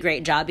she did a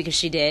great job, because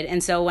she did.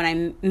 And so when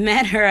I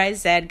met her, I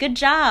said, good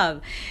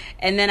job.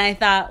 And then I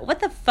thought, what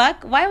the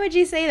fuck? Why would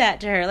you say that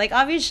to her? Like,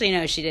 obviously, you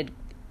know, she did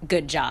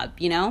good job,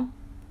 you know?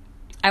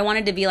 I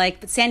wanted to be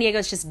like, but San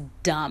Diego's just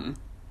dumb.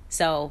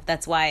 So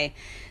that's why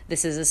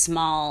this is a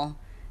small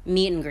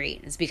meet and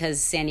greet. It's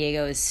because San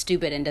Diego is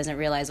stupid and doesn't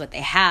realize what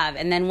they have.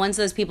 And then once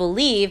those people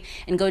leave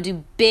and go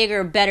do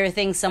bigger, better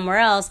things somewhere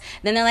else,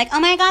 then they're like, oh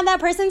my God,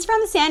 that person's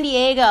from San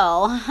Diego.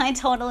 I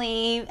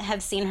totally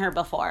have seen her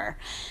before.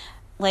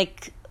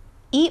 Like,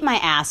 eat my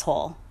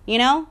asshole, you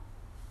know?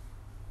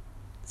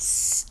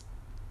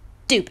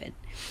 Stupid.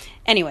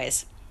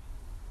 Anyways,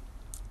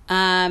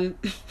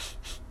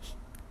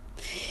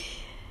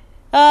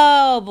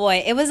 Oh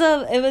boy, it was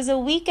a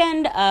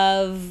weekend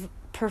of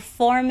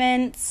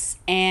performance,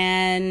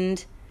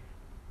 and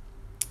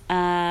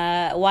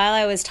while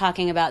I was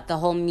talking about the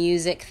whole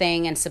music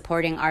thing and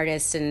supporting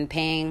artists and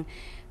paying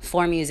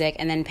for music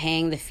and then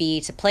paying the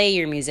fee to play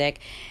your music,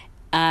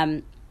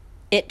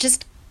 it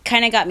just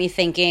kind of got me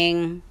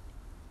thinking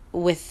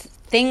with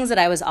things that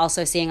I was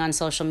also seeing on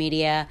social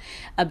media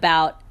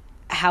about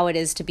how it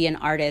is to be an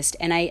artist.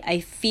 And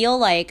I feel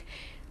like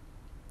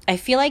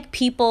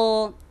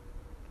people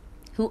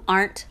who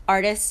aren't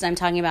artists, I'm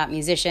talking about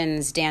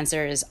musicians,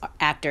 dancers,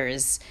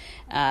 actors,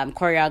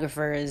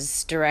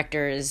 choreographers,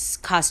 directors,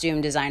 costume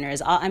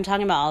designers. I'm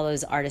talking about all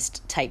those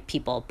artist type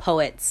people,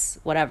 poets,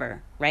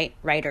 whatever, right?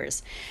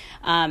 Writers.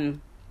 I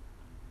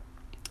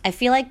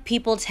feel like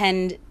people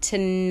tend to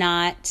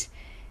not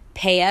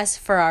pay us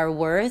for our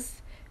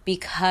worth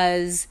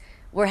because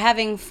we're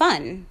having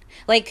fun.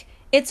 Like,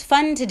 it's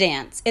fun to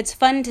dance. It's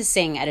fun to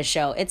sing at a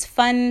show. It's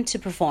fun to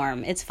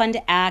perform. It's fun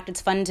to act. It's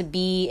fun to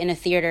be in a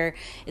theater.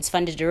 It's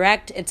fun to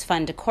direct. It's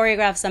fun to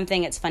choreograph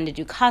something. It's fun to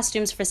do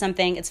costumes for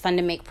something. It's fun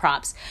to make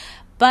props.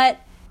 But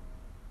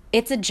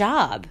it's a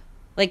job.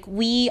 Like,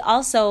 we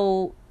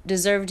also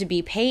deserve to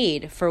be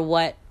paid for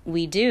what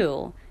we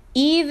do,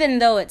 even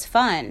though it's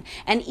fun.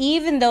 And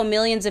even though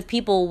millions of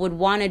people would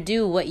want to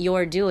do what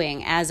you're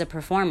doing as a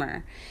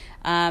performer.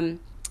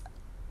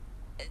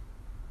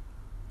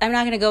 I'm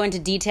not going to go into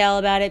detail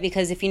about it,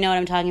 because if you know what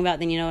I'm talking about,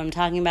 then you know what I'm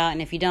talking about.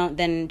 And if you don't,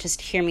 then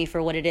just hear me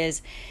for what it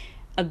is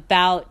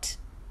about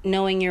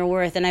knowing your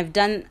worth. And I've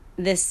done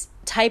this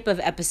type of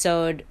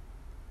episode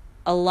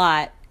a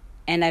lot,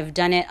 and I've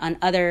done it on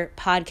other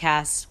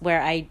podcasts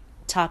where I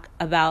talk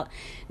about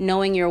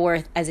knowing your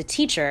worth as a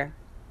teacher.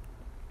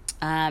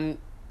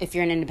 If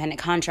you're an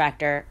independent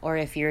contractor, or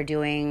if you're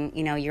doing,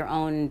 your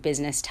own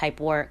business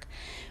type work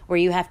where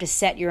you have to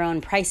set your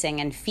own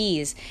pricing and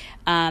fees,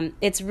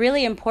 it's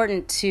really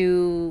important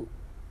to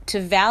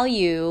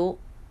value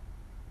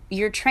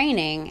your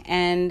training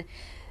and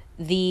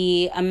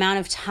the amount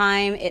of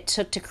time it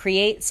took to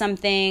create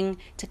something,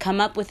 to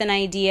come up with an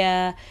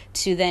idea,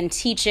 to then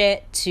teach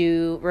it,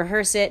 to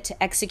rehearse it,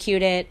 to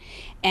execute it.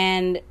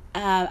 And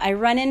I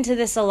run into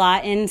this a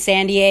lot in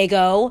San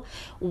Diego,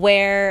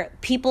 where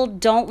people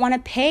don't want to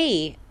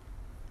pay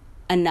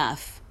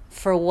enough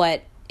for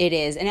what it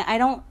is. And I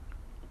don't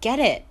get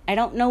it. I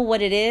don't know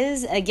what it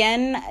is.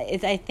 Again,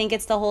 I think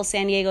it's the whole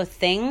San Diego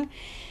thing.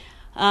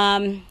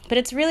 But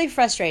it's really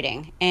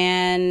frustrating.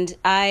 And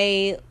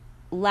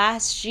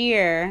last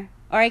year,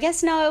 or I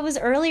guess no, it was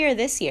earlier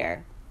this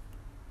year,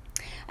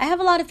 I have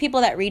a lot of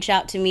people that reach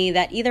out to me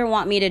that either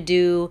want me to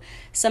do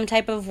some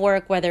type of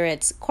work, whether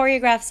it's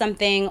choreograph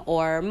something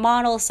or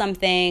model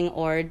something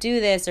or do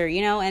this or,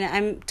 and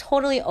I'm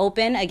totally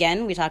open.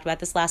 Again, we talked about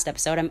this last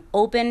episode. I'm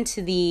open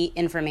to the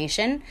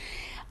information.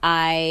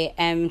 I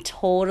am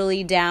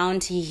totally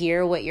down to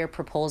hear what your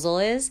proposal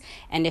is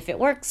and if it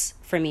works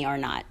for me or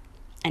not.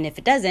 And if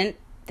it doesn't,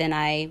 then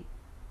I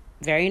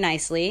very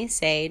nicely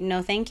say,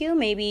 no, thank you.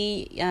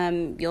 Maybe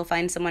you'll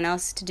find someone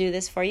else to do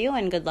this for you,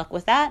 and good luck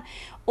with that.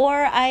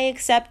 Or I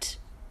accept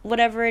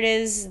whatever it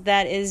is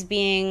that is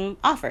being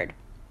offered.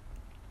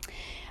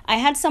 I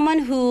had someone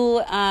who,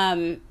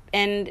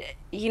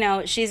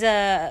 she's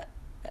I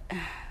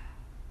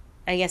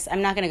guess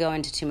I'm not going to go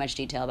into too much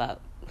detail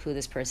about who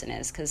this person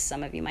is, because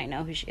some of you might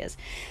know who she is.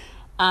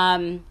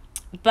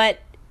 But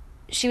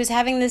she was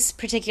having this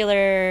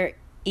particular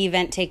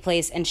event take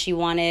place, and she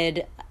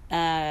wanted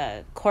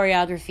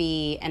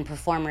choreography and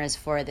performers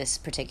for this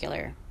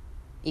particular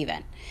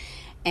event.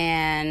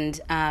 And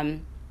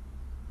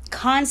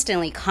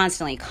constantly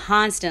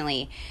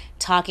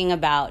talking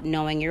about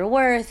knowing your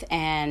worth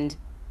and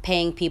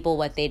paying people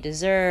what they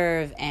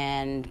deserve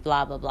and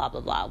blah, blah, blah, blah,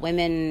 blah.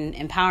 Women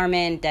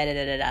empowerment,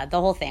 da-da-da-da-da, the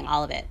whole thing,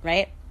 all of it,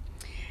 right?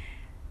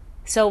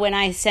 So when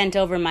I sent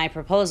over my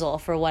proposal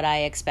for what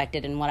I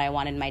expected and what I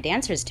wanted my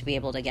dancers to be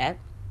able to get,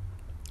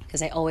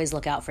 because I always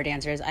look out for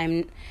dancers,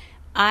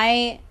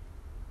 I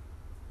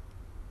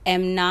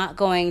am not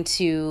going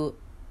to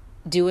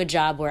do a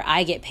job where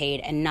I get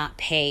paid and not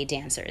pay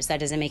dancers. That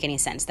doesn't make any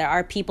sense. There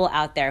are people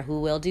out there who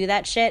will do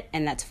that shit,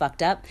 and that's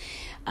fucked up.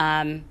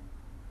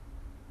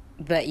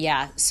 But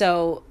yeah,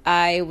 so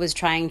I was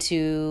trying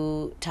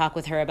to talk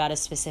with her about a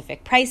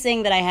specific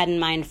pricing that I had in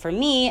mind for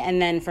me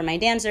and then for my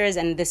dancers,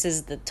 and this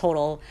is the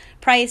total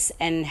price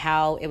and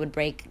how it would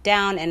break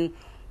down and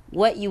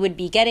what you would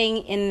be getting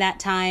in that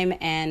time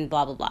and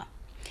blah, blah, blah.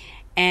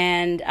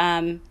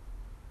 And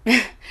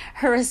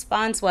her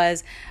response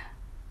was,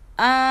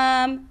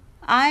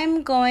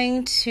 I'm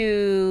going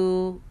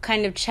to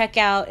kind of check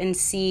out and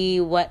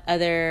see what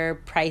other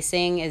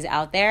pricing is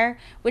out there,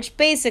 which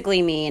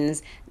basically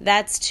means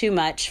that's too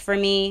much for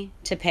me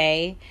to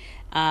pay.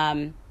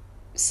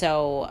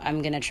 So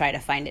I'm going to try to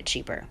find it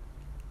cheaper.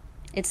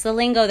 It's the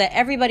lingo that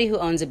everybody who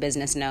owns a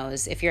business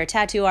knows. If you're a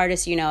tattoo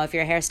artist, you know. If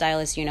you're a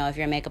hairstylist, you know. If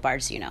you're a makeup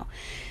artist, you know.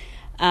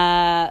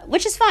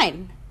 Which is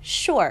fine.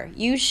 Sure,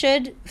 you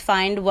should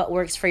find what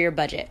works for your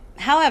budget.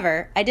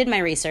 However, I did my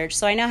research,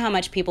 so I know how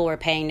much people were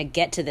paying to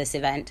get to this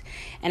event,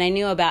 and I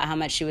knew about how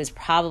much she was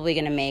probably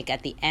going to make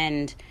at the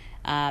end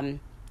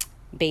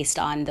based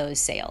on those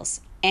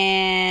sales.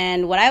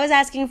 And what I was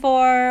asking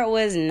for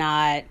was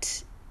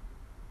not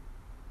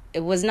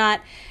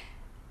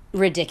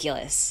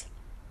ridiculous.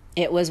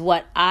 It was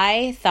what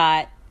I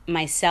thought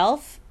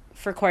myself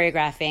for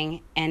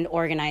choreographing and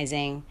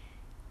organizing,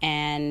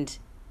 and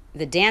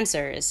the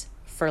dancers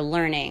for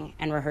learning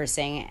and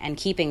rehearsing and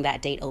keeping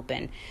that date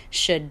open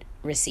should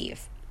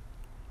receive.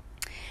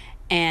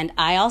 And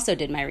I also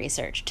did my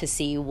research to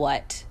see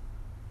what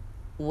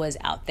was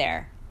out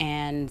there,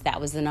 and that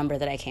was the number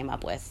that I came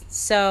up with.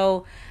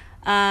 So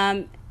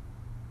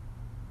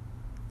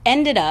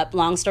ended up,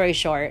 long story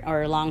short,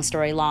 or long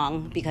story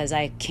long, because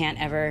I can't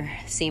ever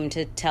seem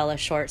to tell a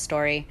short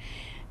story,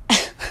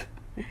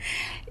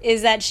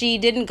 is that she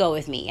didn't go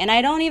with me. And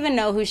I don't even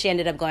know who she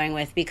ended up going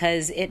with,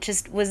 because it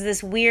just was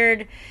this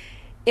weird,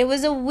 it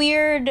was a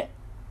weird,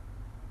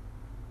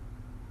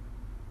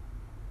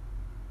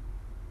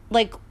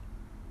 like,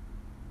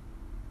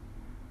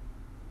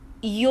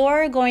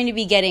 you're going to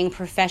be getting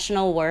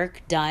professional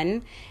work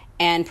done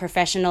and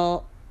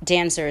professional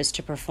dancers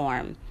to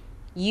perform.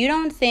 You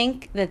don't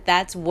think that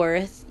that's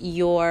worth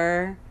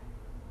your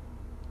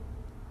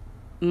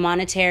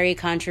monetary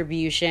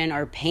contribution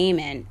or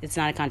payment? It's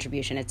not a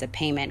contribution, it's a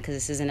payment, because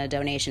this isn't a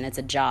donation, it's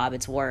a job,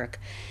 it's work,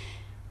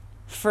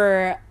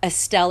 for a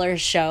stellar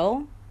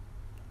show.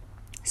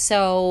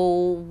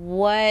 So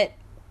what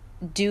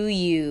do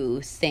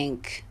you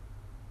think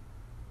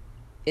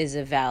is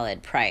a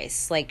valid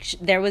price? Like,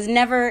 there was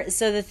never,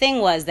 so the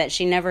thing was that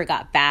she never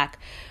got back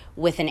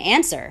with an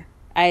answer.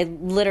 I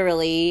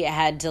literally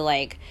had to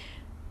like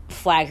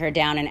flag her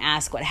down and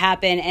ask what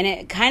happened, and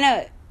it kind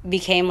of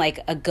became like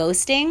a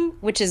ghosting,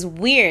 which is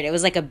weird. It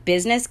was like a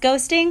business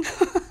ghosting.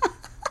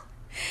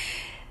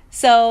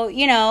 So,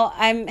 you know,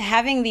 I'm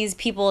having these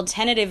people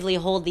tentatively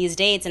hold these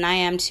dates, and I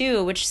am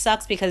too, which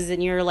sucks, because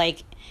then you're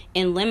like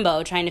in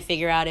limbo trying to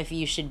figure out if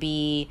you should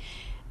be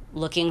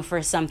looking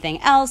for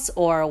something else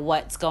or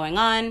what's going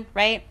on,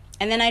 right?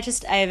 And then I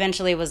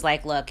eventually was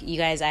like, look, you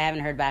guys, I haven't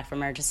heard back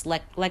from her. Just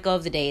let go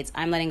of the dates.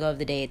 I'm letting go of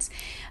the dates.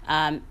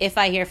 If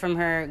I hear from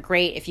her,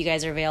 great. If you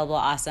guys are available,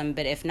 awesome.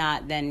 But if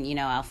not, then, you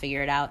know, I'll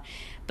figure it out.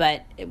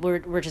 But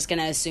we're just going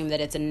to assume that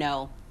it's a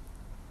no,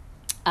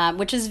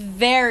 which is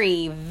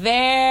very,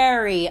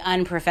 very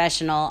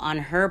unprofessional on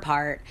her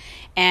part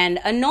and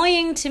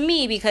annoying to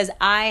me, because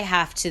I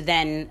have to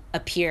then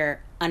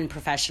appear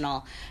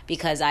unprofessional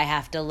because I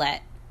have to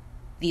let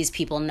these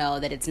people know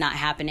that it's not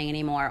happening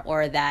anymore,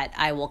 or that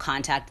I will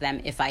contact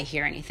them if I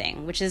hear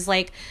anything, which is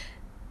like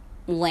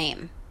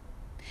lame.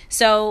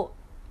 So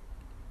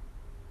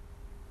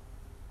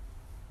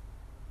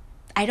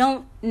I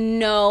don't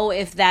know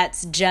if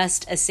that's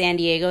just a San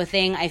Diego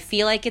thing. I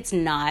feel like it's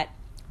not,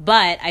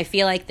 but I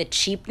feel like the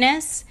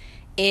cheapness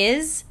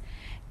is.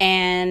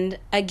 And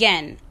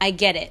again, I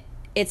get it.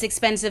 It's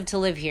expensive to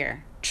live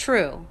here.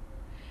 True.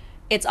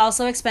 It's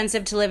also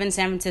expensive to live in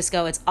San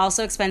Francisco. It's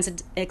also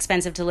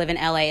expensive to live in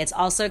LA. It's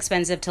also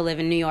expensive to live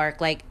in New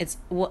York. Like, it's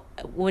what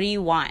do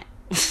you want?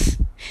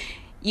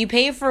 You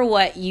pay for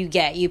what you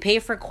get. You pay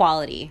for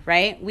quality,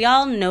 right? We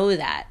all know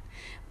that.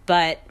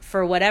 But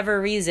for whatever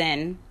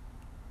reason,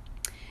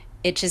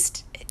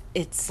 it's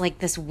like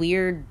this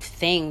weird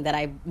thing that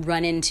I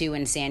run into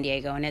in San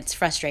Diego, and it's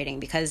frustrating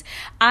because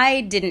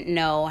I didn't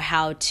know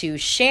how to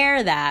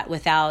share that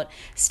without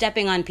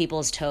stepping on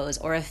people's toes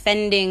or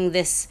offending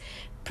this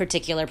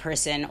particular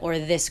person or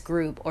this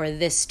group or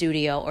this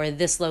studio or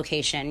this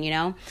location, you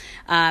know?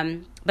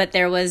 But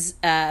there was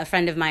a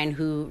friend of mine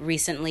who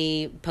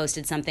recently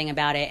posted something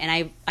about it,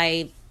 and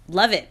I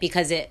love it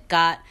because it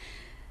got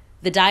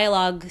the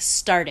dialogue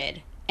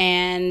started.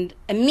 And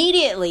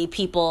immediately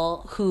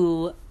people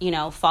who, you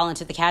know, fall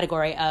into the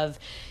category of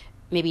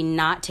maybe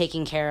not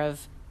taking care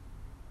of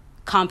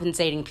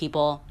compensating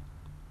people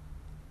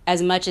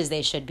as much as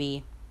they should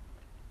be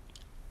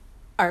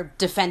are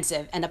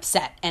defensive and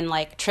upset and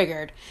like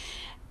triggered.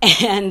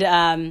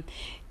 And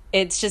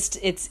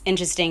it's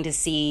interesting to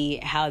see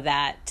how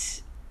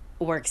that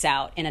works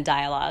out in a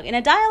dialogue. In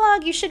a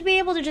dialogue, you should be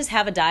able to just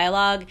have a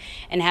dialogue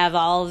and have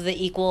all of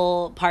the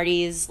equal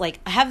parties, like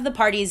have the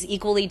parties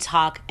equally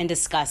talk and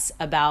discuss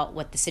about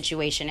what the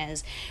situation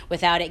is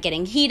without it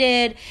getting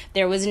heated.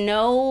 There was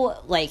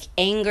no like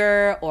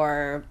anger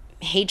or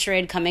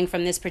hatred coming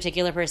from this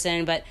particular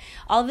person, but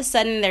all of a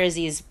sudden there's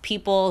these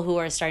people who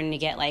are starting to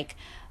get like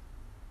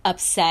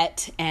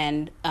upset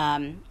and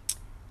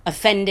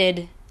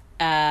offended.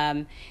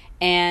 And,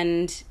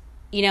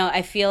 you know,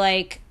 I feel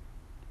like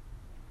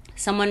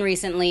someone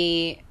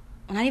recently,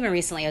 not even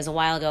recently, it was a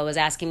while ago, was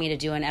asking me to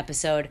do an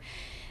episode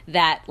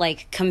that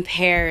like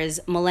compares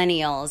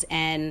millennials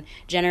and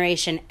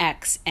Generation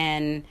X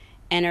and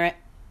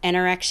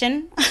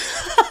anorection.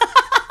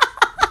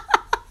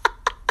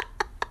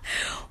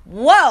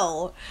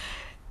 Whoa!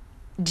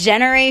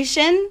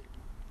 Generation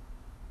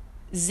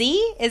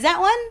Z? Is that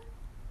one?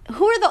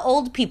 Who are the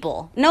old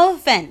people? No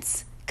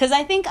offense, because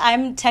I think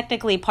I'm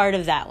technically part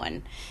of that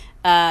one.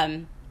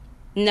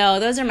 No,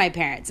 those are my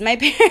parents. My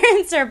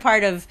parents are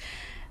part of,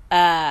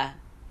 I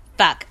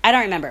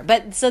don't remember.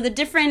 But so the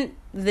different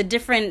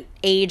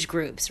age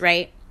groups,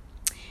 right?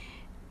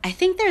 I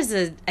think there's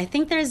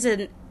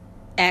an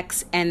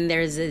X and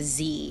there's a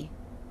Z.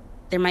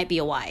 There might be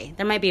a Y.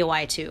 There might be a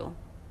Y too.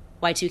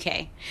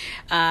 Y2K.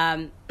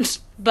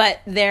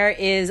 But there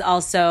is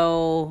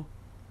also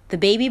the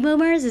baby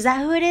boomers. Is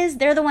that who it is?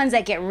 They're the ones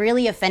that get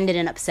really offended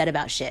and upset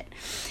about shit.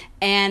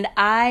 And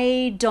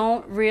I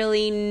don't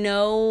really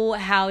know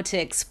how to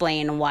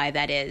explain why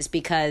that is,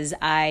 because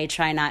I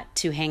try not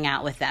to hang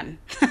out with them.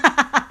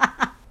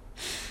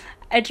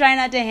 I try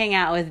not to hang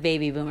out with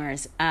baby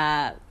boomers.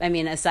 I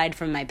mean, aside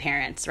from my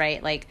parents,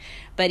 right? Like,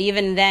 but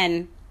even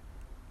then,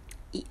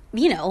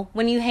 you know,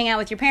 when you hang out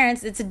with your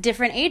parents, it's a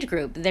different age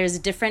group. There's a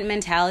different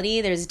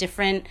mentality. There's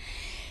different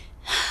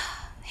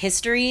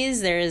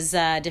histories. There's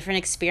different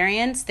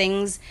experience.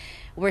 Things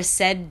were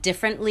said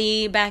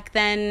differently back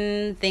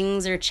then.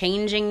 Things are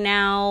changing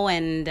now.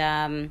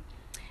 And,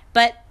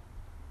 but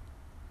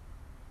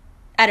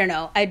I don't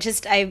know.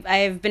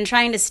 I've been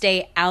trying to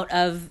stay out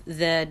of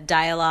the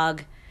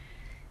dialogue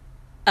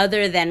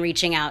other than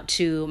reaching out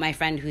to my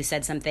friend who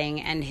said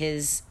something and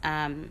his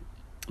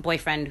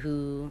boyfriend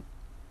who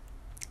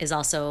is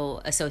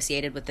also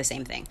associated with the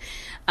same thing.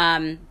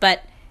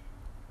 But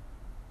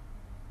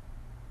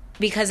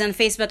because on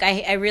Facebook,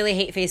 I really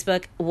hate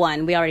Facebook.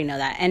 One, we already know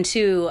that. And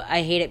two,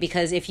 I hate it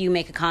because if you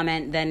make a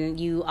comment, then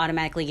you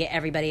automatically get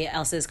everybody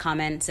else's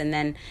comments. And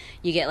then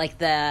you get like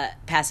the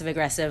passive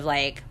aggressive,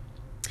 like,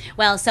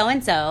 well,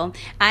 so-and-so,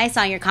 I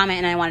saw your comment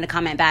and I wanted to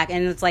comment back.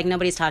 And it's like,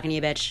 nobody's talking to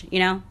you, bitch. You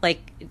know,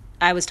 like,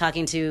 I was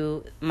talking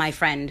to my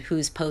friend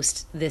whose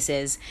post this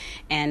is,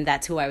 and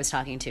that's who I was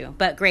talking to.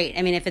 But great.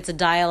 I mean, if it's a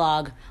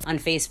dialogue on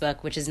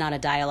Facebook, which is not a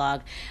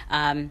dialogue,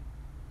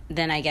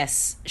 then I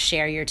guess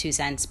share your 2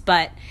 cents.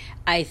 But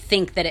I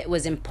think that it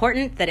was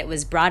important that it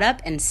was brought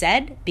up and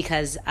said,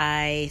 because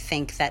I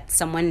think that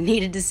someone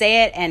needed to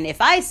say it. And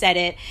if I said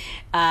it,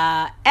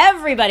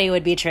 everybody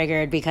would be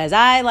triggered, because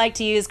I like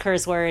to use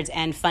curse words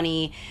and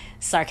funny,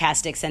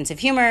 sarcastic sense of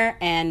humor,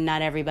 and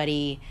not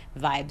everybody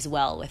vibes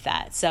well with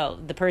that. So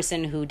the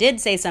person who did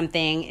say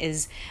something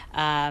is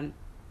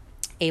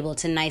able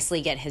to nicely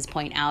get his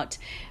point out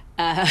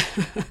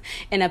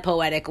in a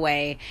poetic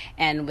way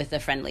and with a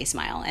friendly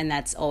smile, and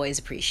that's always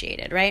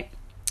appreciated, right?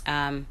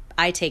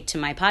 I take to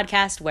my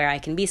podcast where I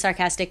can be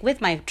sarcastic with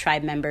my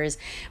tribe members,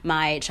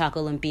 my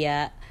Choco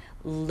Lumpia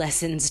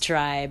Lessons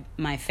tribe,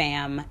 my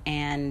fam,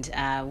 and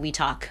we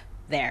talk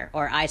there,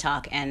 or I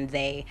talk and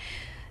they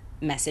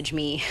message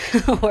me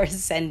or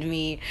send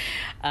me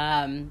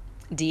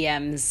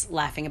DMs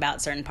laughing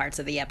about certain parts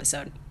of the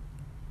episode.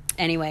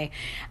 Anyway,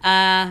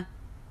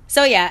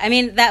 so yeah, I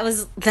mean, that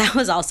was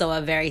also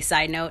a very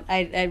side note.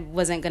 I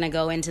wasn't going to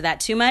go into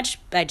that too much.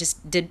 I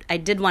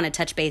did want to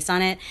touch base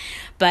on it.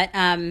 But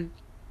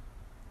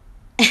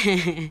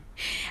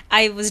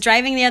I was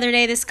driving the other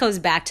day. This goes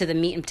back to the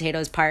meat and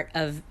potatoes part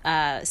of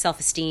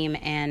self-esteem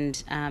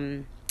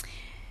and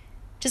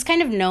just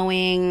kind of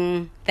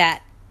knowing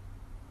that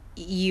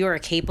you're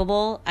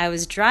capable. I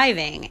was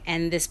driving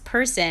and this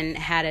person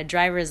had a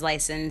driver's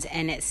license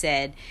and it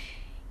said,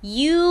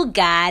 "You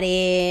got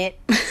it."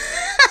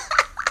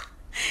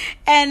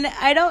 And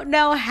I don't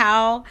know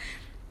how,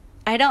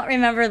 I don't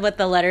remember what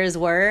the letters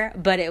were,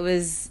 but it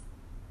was,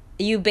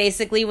 you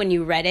basically, when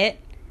you read it,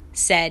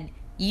 said,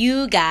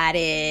 "You got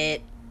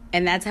it."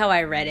 And that's how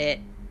I read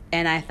it.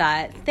 And I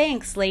thought,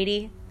 thanks,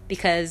 lady,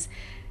 because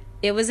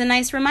it was a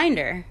nice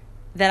reminder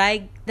that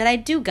I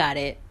do got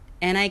it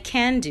and I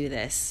can do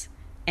this.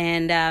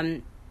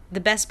 And the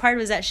best part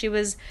was that she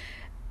was,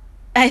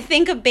 I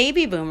think, a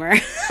baby boomer.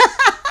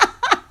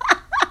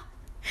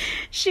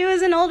 She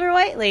was an older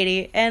white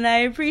lady, and I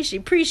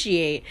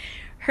appreciate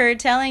her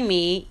telling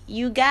me,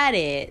 "You got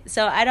it."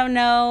 So I don't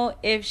know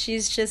if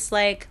she's just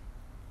like,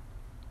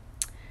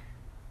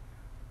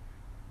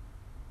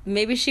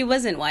 maybe she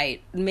wasn't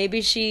white.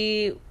 Maybe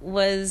she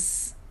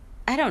was,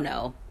 I don't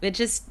know. It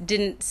just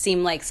didn't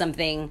seem like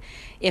something,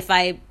 if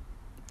I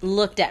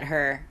looked at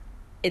her,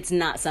 it's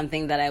not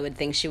something that I would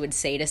think she would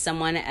say to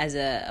someone as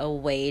a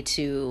way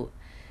to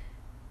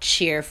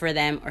cheer for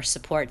them or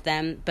support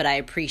them, but I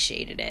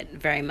appreciated it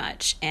very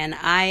much. And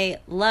I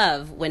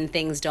love when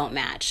things don't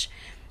match,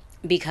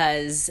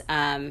 because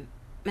I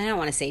don't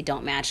want to say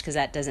don't match because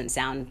that doesn't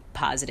sound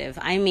positive.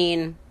 I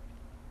mean,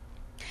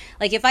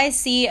 like if I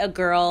see a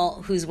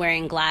girl who's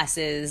wearing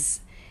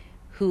glasses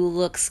who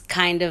looks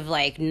kind of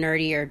like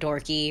nerdy or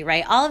dorky,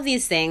 right? All of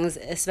these things,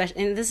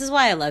 especially, and this is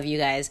why I love you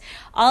guys,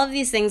 all of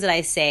these things that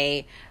I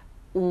say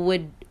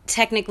would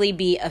technically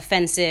be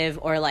offensive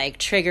or like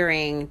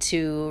triggering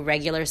to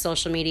regular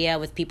social media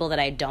with people that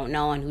I don't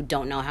know and who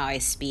don't know how I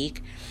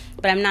speak.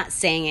 But I'm not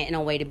saying it in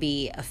a way to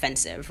be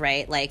offensive,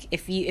 right? Like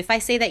if I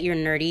say that you're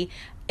nerdy,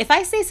 if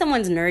I say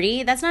someone's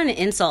nerdy, that's not an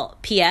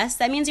insult. P.S.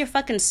 That means you're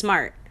fucking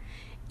smart.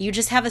 You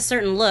just have a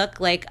certain look.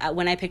 Like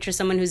when I picture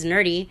someone who's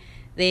nerdy,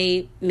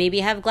 They maybe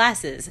have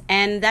glasses,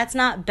 and that's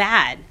not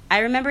bad. I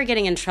remember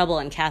getting in trouble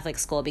in Catholic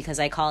school because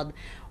I called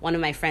one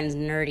of my friends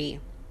nerdy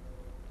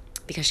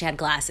because she had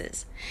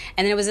glasses.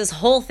 And then it was this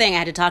whole thing. I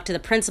had to talk to the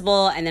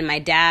principal, and then my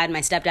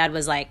stepdad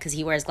was like, because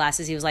he wears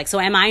glasses, he was like, so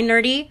am I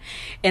nerdy?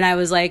 And I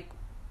was like,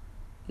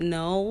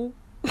 no,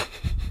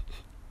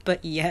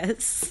 but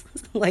yes.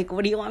 Like,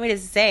 what do you want me to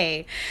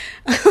say?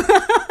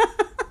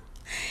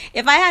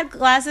 If I had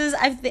glasses,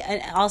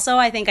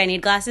 I think I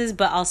need glasses,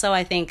 but also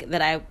I think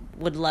that I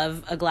would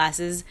love a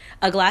glasses?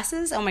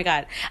 Oh my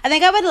God. I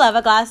think I would love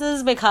a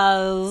glasses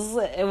because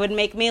it would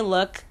make me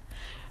look,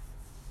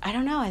 I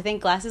don't know, I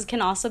think glasses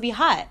can also be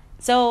hot.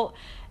 So,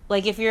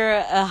 like, if you're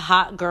a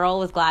hot girl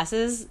with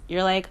glasses,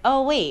 you're like,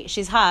 oh, wait,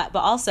 she's hot, but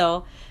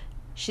also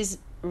she's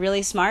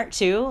really smart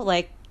too.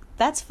 Like,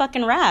 that's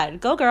fucking rad.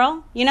 Go,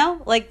 girl. You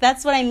know? Like,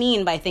 that's what I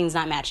mean by things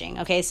not matching.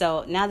 Okay,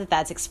 so now that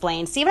that's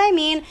explained, see what I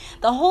mean?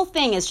 The whole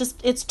thing is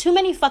just, it's too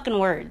many fucking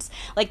words.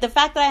 Like, the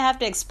fact that I have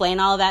to explain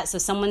all of that so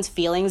someone's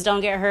feelings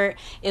don't get hurt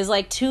is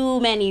like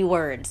too many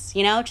words,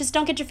 you know? Just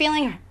don't get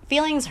your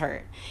feelings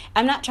hurt.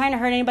 I'm not trying to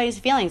hurt anybody's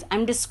feelings.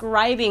 I'm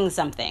describing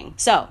something.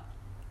 So,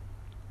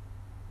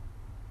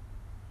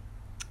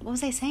 what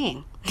was I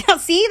saying?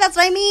 See, that's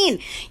what I mean.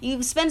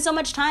 You spend so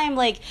much time,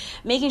 like,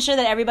 making sure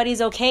that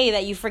everybody's okay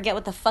that you forget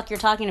what the fuck you're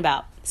talking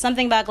about.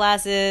 Something about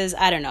glasses.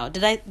 I don't know.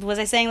 Was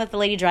I saying that the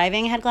lady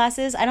driving had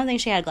glasses? I don't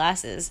think she had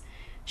glasses.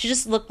 She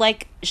just looked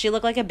like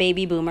a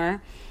baby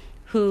boomer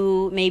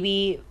who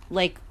maybe,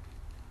 like,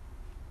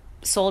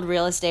 sold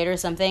real estate or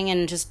something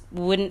and just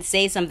wouldn't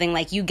say something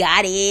like, you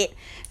got it,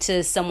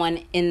 to someone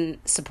in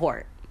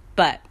support.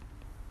 But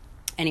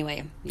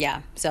anyway,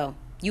 yeah. So,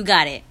 you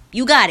got it.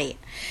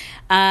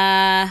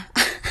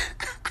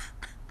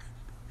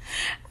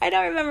 I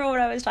don't remember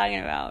what I was talking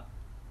about.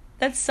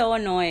 That's so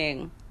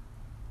annoying.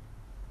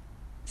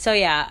 So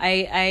yeah,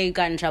 I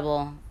got in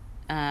trouble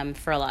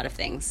for a lot of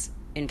things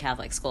in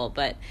Catholic school,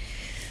 but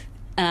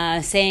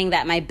saying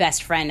that my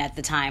best friend at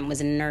the time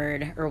was a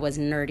nerd or was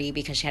nerdy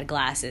because she had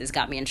glasses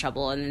got me in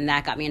trouble, and then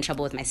that got me in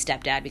trouble with my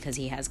stepdad because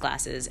he has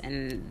glasses,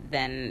 and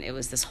then it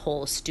was this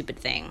whole stupid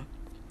thing.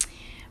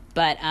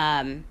 But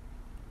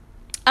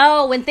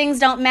when things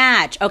don't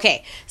match.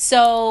 Okay,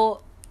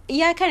 so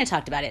yeah, I kind of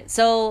talked about it.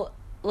 So,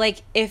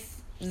 like,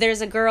 if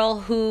there's a girl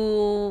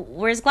who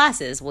wears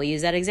glasses, we'll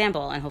use that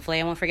example, and hopefully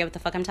I won't forget what the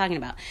fuck I'm talking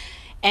about,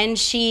 and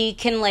she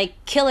can, like,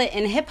 kill it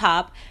in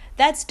hip-hop,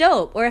 that's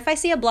dope. Or if I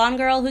see a blonde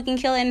girl who can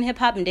kill it in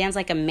hip-hop and dance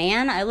like a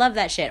man, I love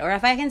that shit. Or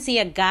if I can see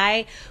a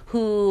guy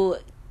who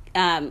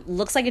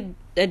looks like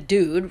a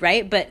dude,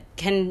 right, but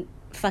can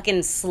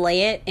fucking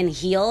slay it in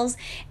heels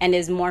and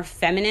is more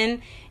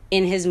feminine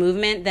in his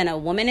movement than a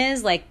woman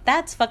is, like,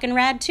 that's fucking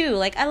rad too.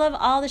 Like, I love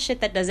all the shit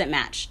that doesn't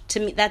match.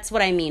 To me, that's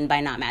what I mean by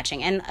not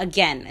matching. And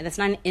again, that's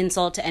not an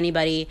insult to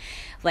anybody.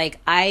 Like,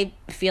 I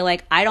feel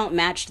like I don't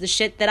match the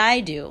shit that I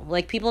do.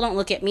 Like, people don't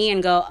look at me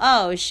and go,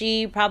 oh,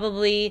 she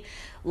probably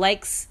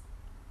likes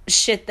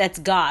shit that's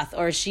goth,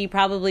 or she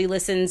probably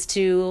listens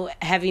to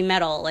heavy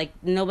metal. Like,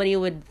 nobody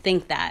would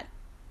think that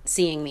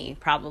seeing me,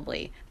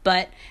 probably.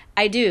 But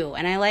I do,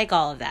 and I like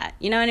all of that.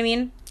 You know what I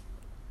mean?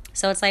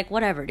 So it's like,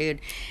 whatever,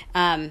 dude.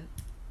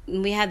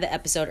 We had the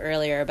episode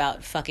earlier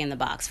about fucking the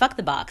box. Fuck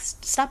the box.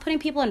 Stop putting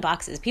people in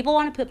boxes. People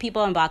want to put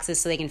people in boxes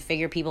so they can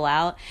figure people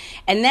out.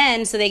 And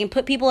then so they can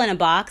put people in a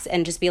box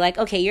and just be like,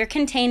 okay, you're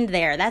contained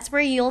there. That's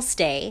where you'll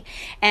stay.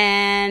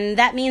 And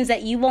that means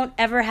that you won't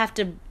ever have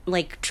to,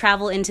 like,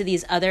 travel into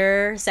these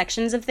other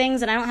sections of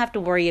things, and I don't have to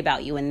worry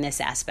about you in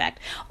this aspect.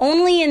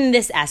 Only in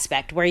this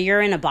aspect where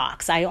you're in a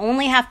box. I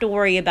only have to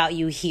worry about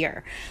you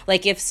here.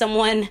 Like, if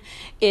someone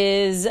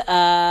is,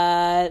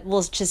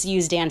 we'll just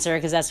use dancer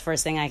because that's the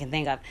first thing I can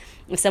think of.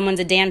 If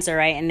someone's a dancer,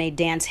 right, and they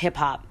dance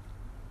hip-hop,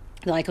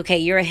 they're like, okay,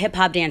 you're a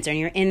hip-hop dancer and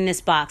you're in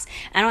this box.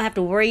 I don't have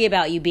to worry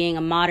about you being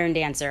a modern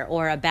dancer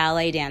or a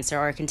ballet dancer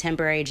or a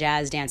contemporary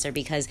jazz dancer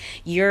because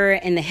you're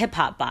in the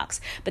hip-hop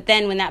box. But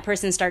then when that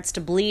person starts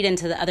to bleed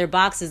into the other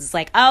boxes, it's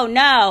like, oh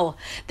no,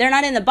 they're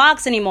not in the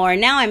box anymore.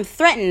 Now I'm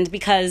threatened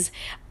because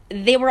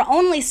they were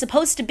only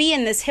supposed to be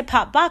in this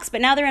hip-hop box,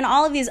 but now they're in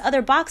all of these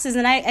other boxes,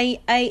 and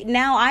I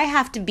now I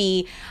have to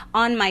be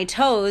on my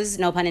toes,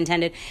 no pun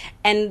intended,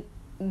 and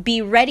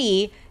be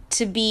ready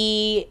to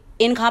be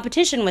in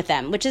competition with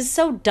them, which is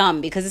so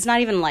dumb because it's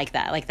not even like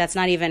that. Like, that's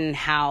not even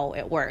how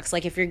it works.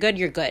 Like, if you're good,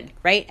 you're good,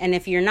 right? And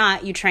if you're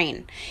not, you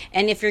train.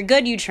 And if you're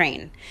good, you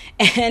train.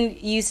 And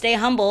you stay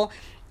humble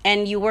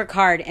and you work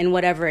hard in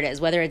whatever it is,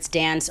 whether it's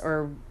dance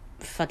or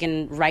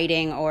fucking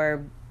writing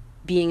or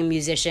being a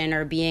musician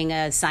or being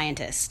a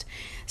scientist.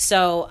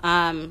 So,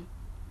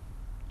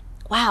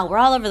 wow, we're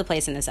all over the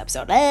place in this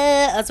episode.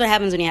 That's what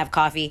happens when you have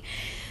coffee.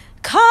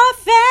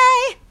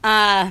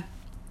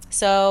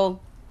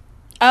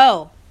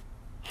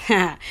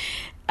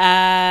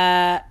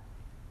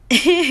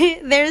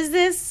 There's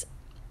this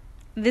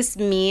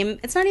meme.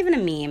 It's not even a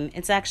meme.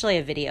 It's actually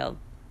a video.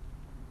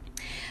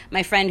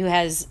 My friend who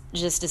has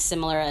just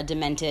a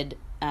demented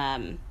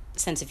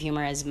sense of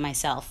humor as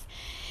myself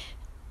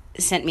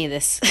sent me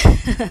this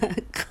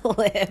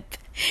clip,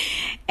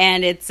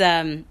 and it's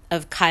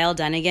of Kyle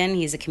Dunnigan.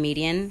 He's a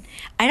comedian.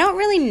 I don't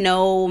really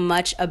know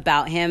much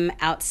about him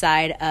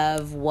outside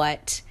of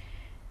what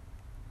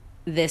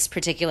this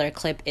particular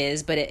clip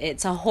is, but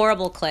it's a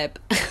horrible clip.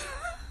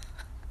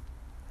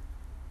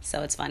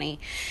 So it's funny.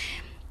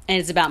 And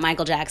it's about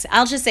Michael Jackson.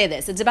 I'll just say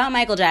this. It's about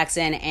Michael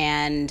Jackson,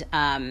 and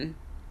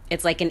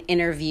it's like an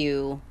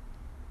interview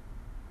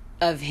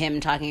of him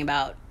talking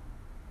about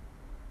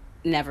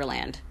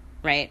Neverland,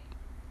 right?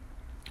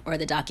 Or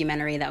the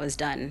documentary that was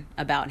done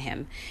about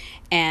him.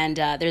 And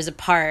there's a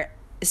part,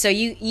 so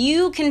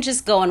you can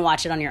just go and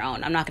watch it on your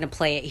own. I'm not going to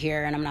play it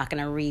here, and I'm not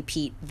going to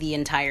repeat the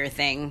entire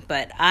thing.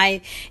 But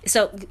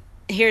so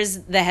here's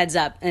the heads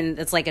up, and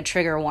it's like a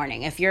trigger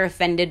warning. If you're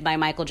offended by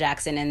Michael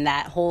Jackson and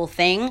that whole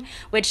thing,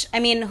 which, I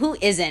mean, who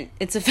isn't?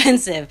 It's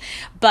offensive.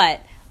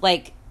 But,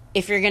 like,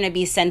 if you're going to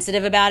be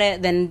sensitive about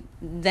it, then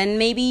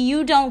maybe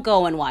you don't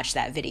go and watch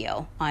that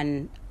video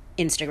on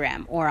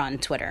Instagram or on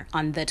Twitter,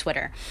 on the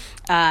Twitter.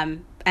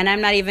 And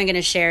I'm not even going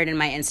to share it in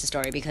my Insta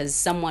story because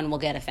someone will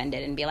get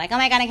offended and be like, oh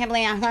my God, I can't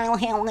believe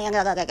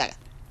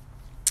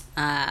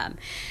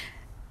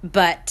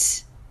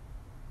but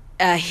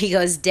he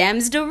goes,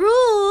 "Dem's the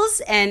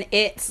rules." And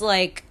it's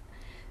like,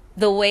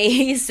 the way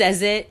he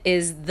says it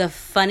is the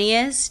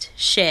funniest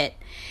shit.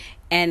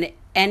 And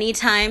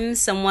anytime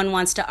someone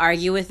wants to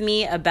argue with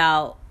me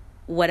about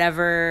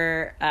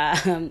whatever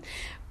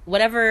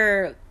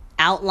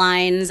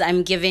outlines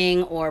I'm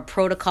giving or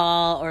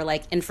protocol or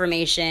like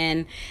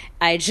information,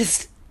 I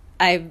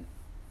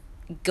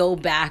go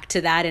back to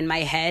that in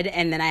my head,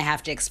 and then I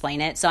have to explain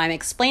it. So I'm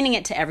explaining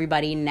it to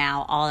everybody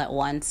now all at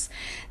once.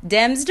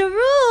 Dem's the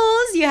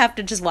rules. You have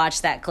to just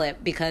watch that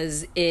clip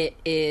because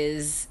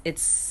it's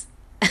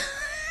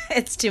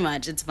it's too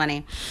much. It's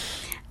funny.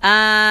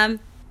 Man,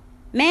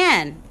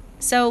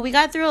 so we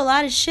got through a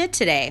lot of shit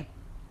today.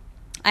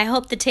 I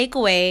hope the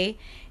takeaway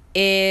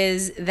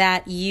is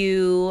that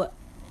you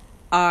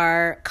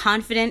are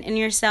confident in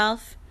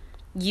yourself.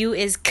 You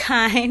is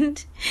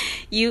kind.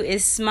 You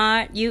is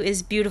smart. You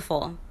is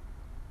beautiful.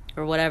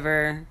 Or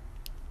whatever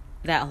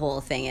that whole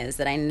thing is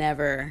that I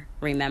never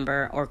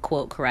remember or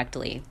quote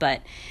correctly.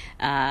 But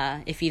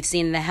if you've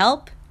seen The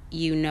Help,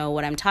 you know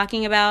what I'm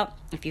talking about.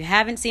 If you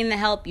haven't seen The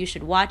Help, you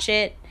should watch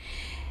it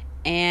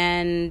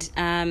and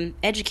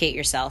educate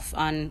yourself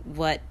on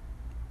what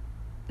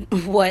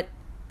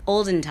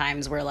olden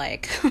times were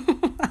like.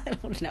 I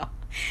don't know.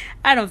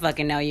 I don't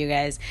fucking know, you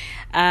guys.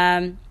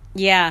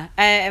 Yeah,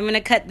 I'm going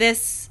to cut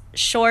this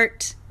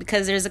short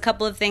because there's a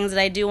couple of things that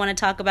I do want to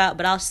talk about,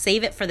 but I'll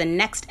save it for the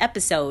next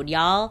episode,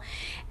 y'all.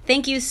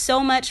 Thank you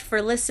so much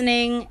for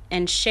listening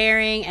and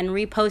sharing and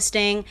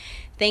reposting.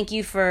 Thank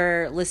you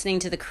for listening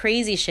to the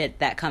crazy shit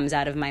that comes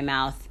out of my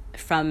mouth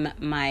from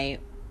my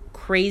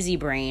crazy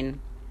brain.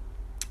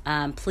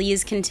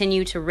 Please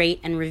continue to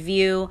rate and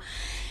review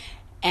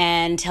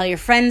and tell your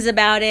friends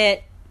about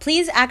it.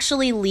 Please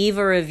actually leave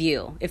a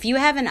review. If you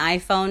have an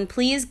iPhone,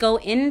 please go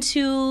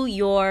into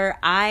your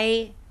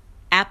Apple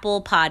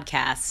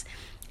Podcasts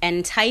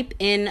and type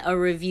in a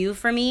review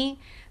for me,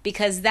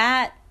 because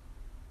that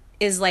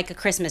is like a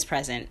Christmas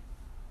present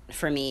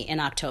for me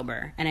in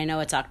October. And I know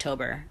it's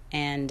October,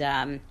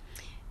 and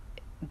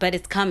but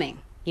it's coming,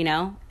 you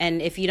know? And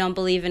if you don't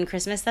believe in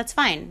Christmas, that's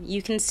fine.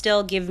 You can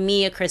still give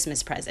me a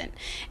Christmas present.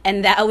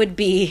 And that would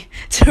be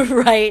to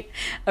write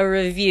a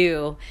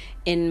review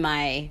in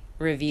my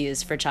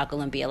reviews for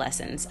Chocolympia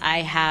Lessons.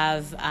 I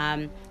have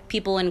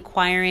people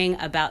inquiring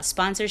about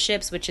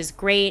sponsorships, which is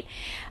great.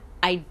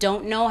 I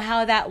don't know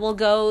how that will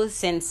go,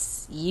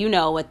 since you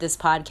know what this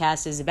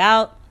podcast is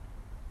about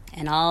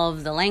and all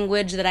of the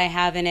language that I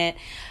have in it.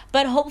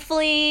 But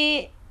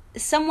hopefully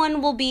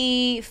someone will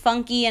be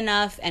funky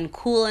enough and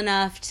cool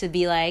enough to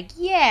be like,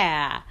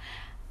 yeah,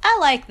 I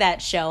like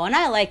that show and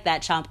I like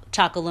that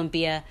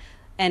Chocolympia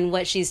and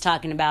what she's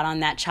talking about on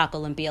that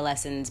Chocolympia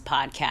Lessons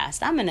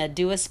podcast. I'm going to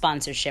do a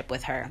sponsorship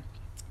with her.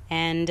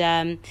 And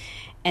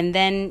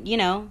then, you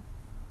know,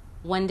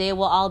 one day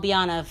we'll all be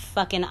on a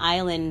fucking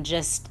island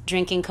just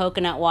drinking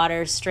coconut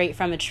water straight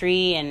from a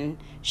tree and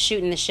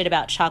shooting the shit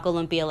about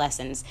Chocolympia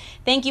Lessons.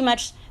 Thank you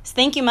much.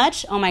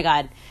 Oh my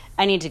God,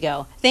 I need to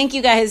go. Thank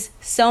you guys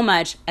so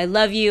much. I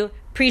love you.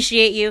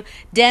 Appreciate you.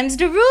 Dems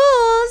the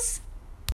rules.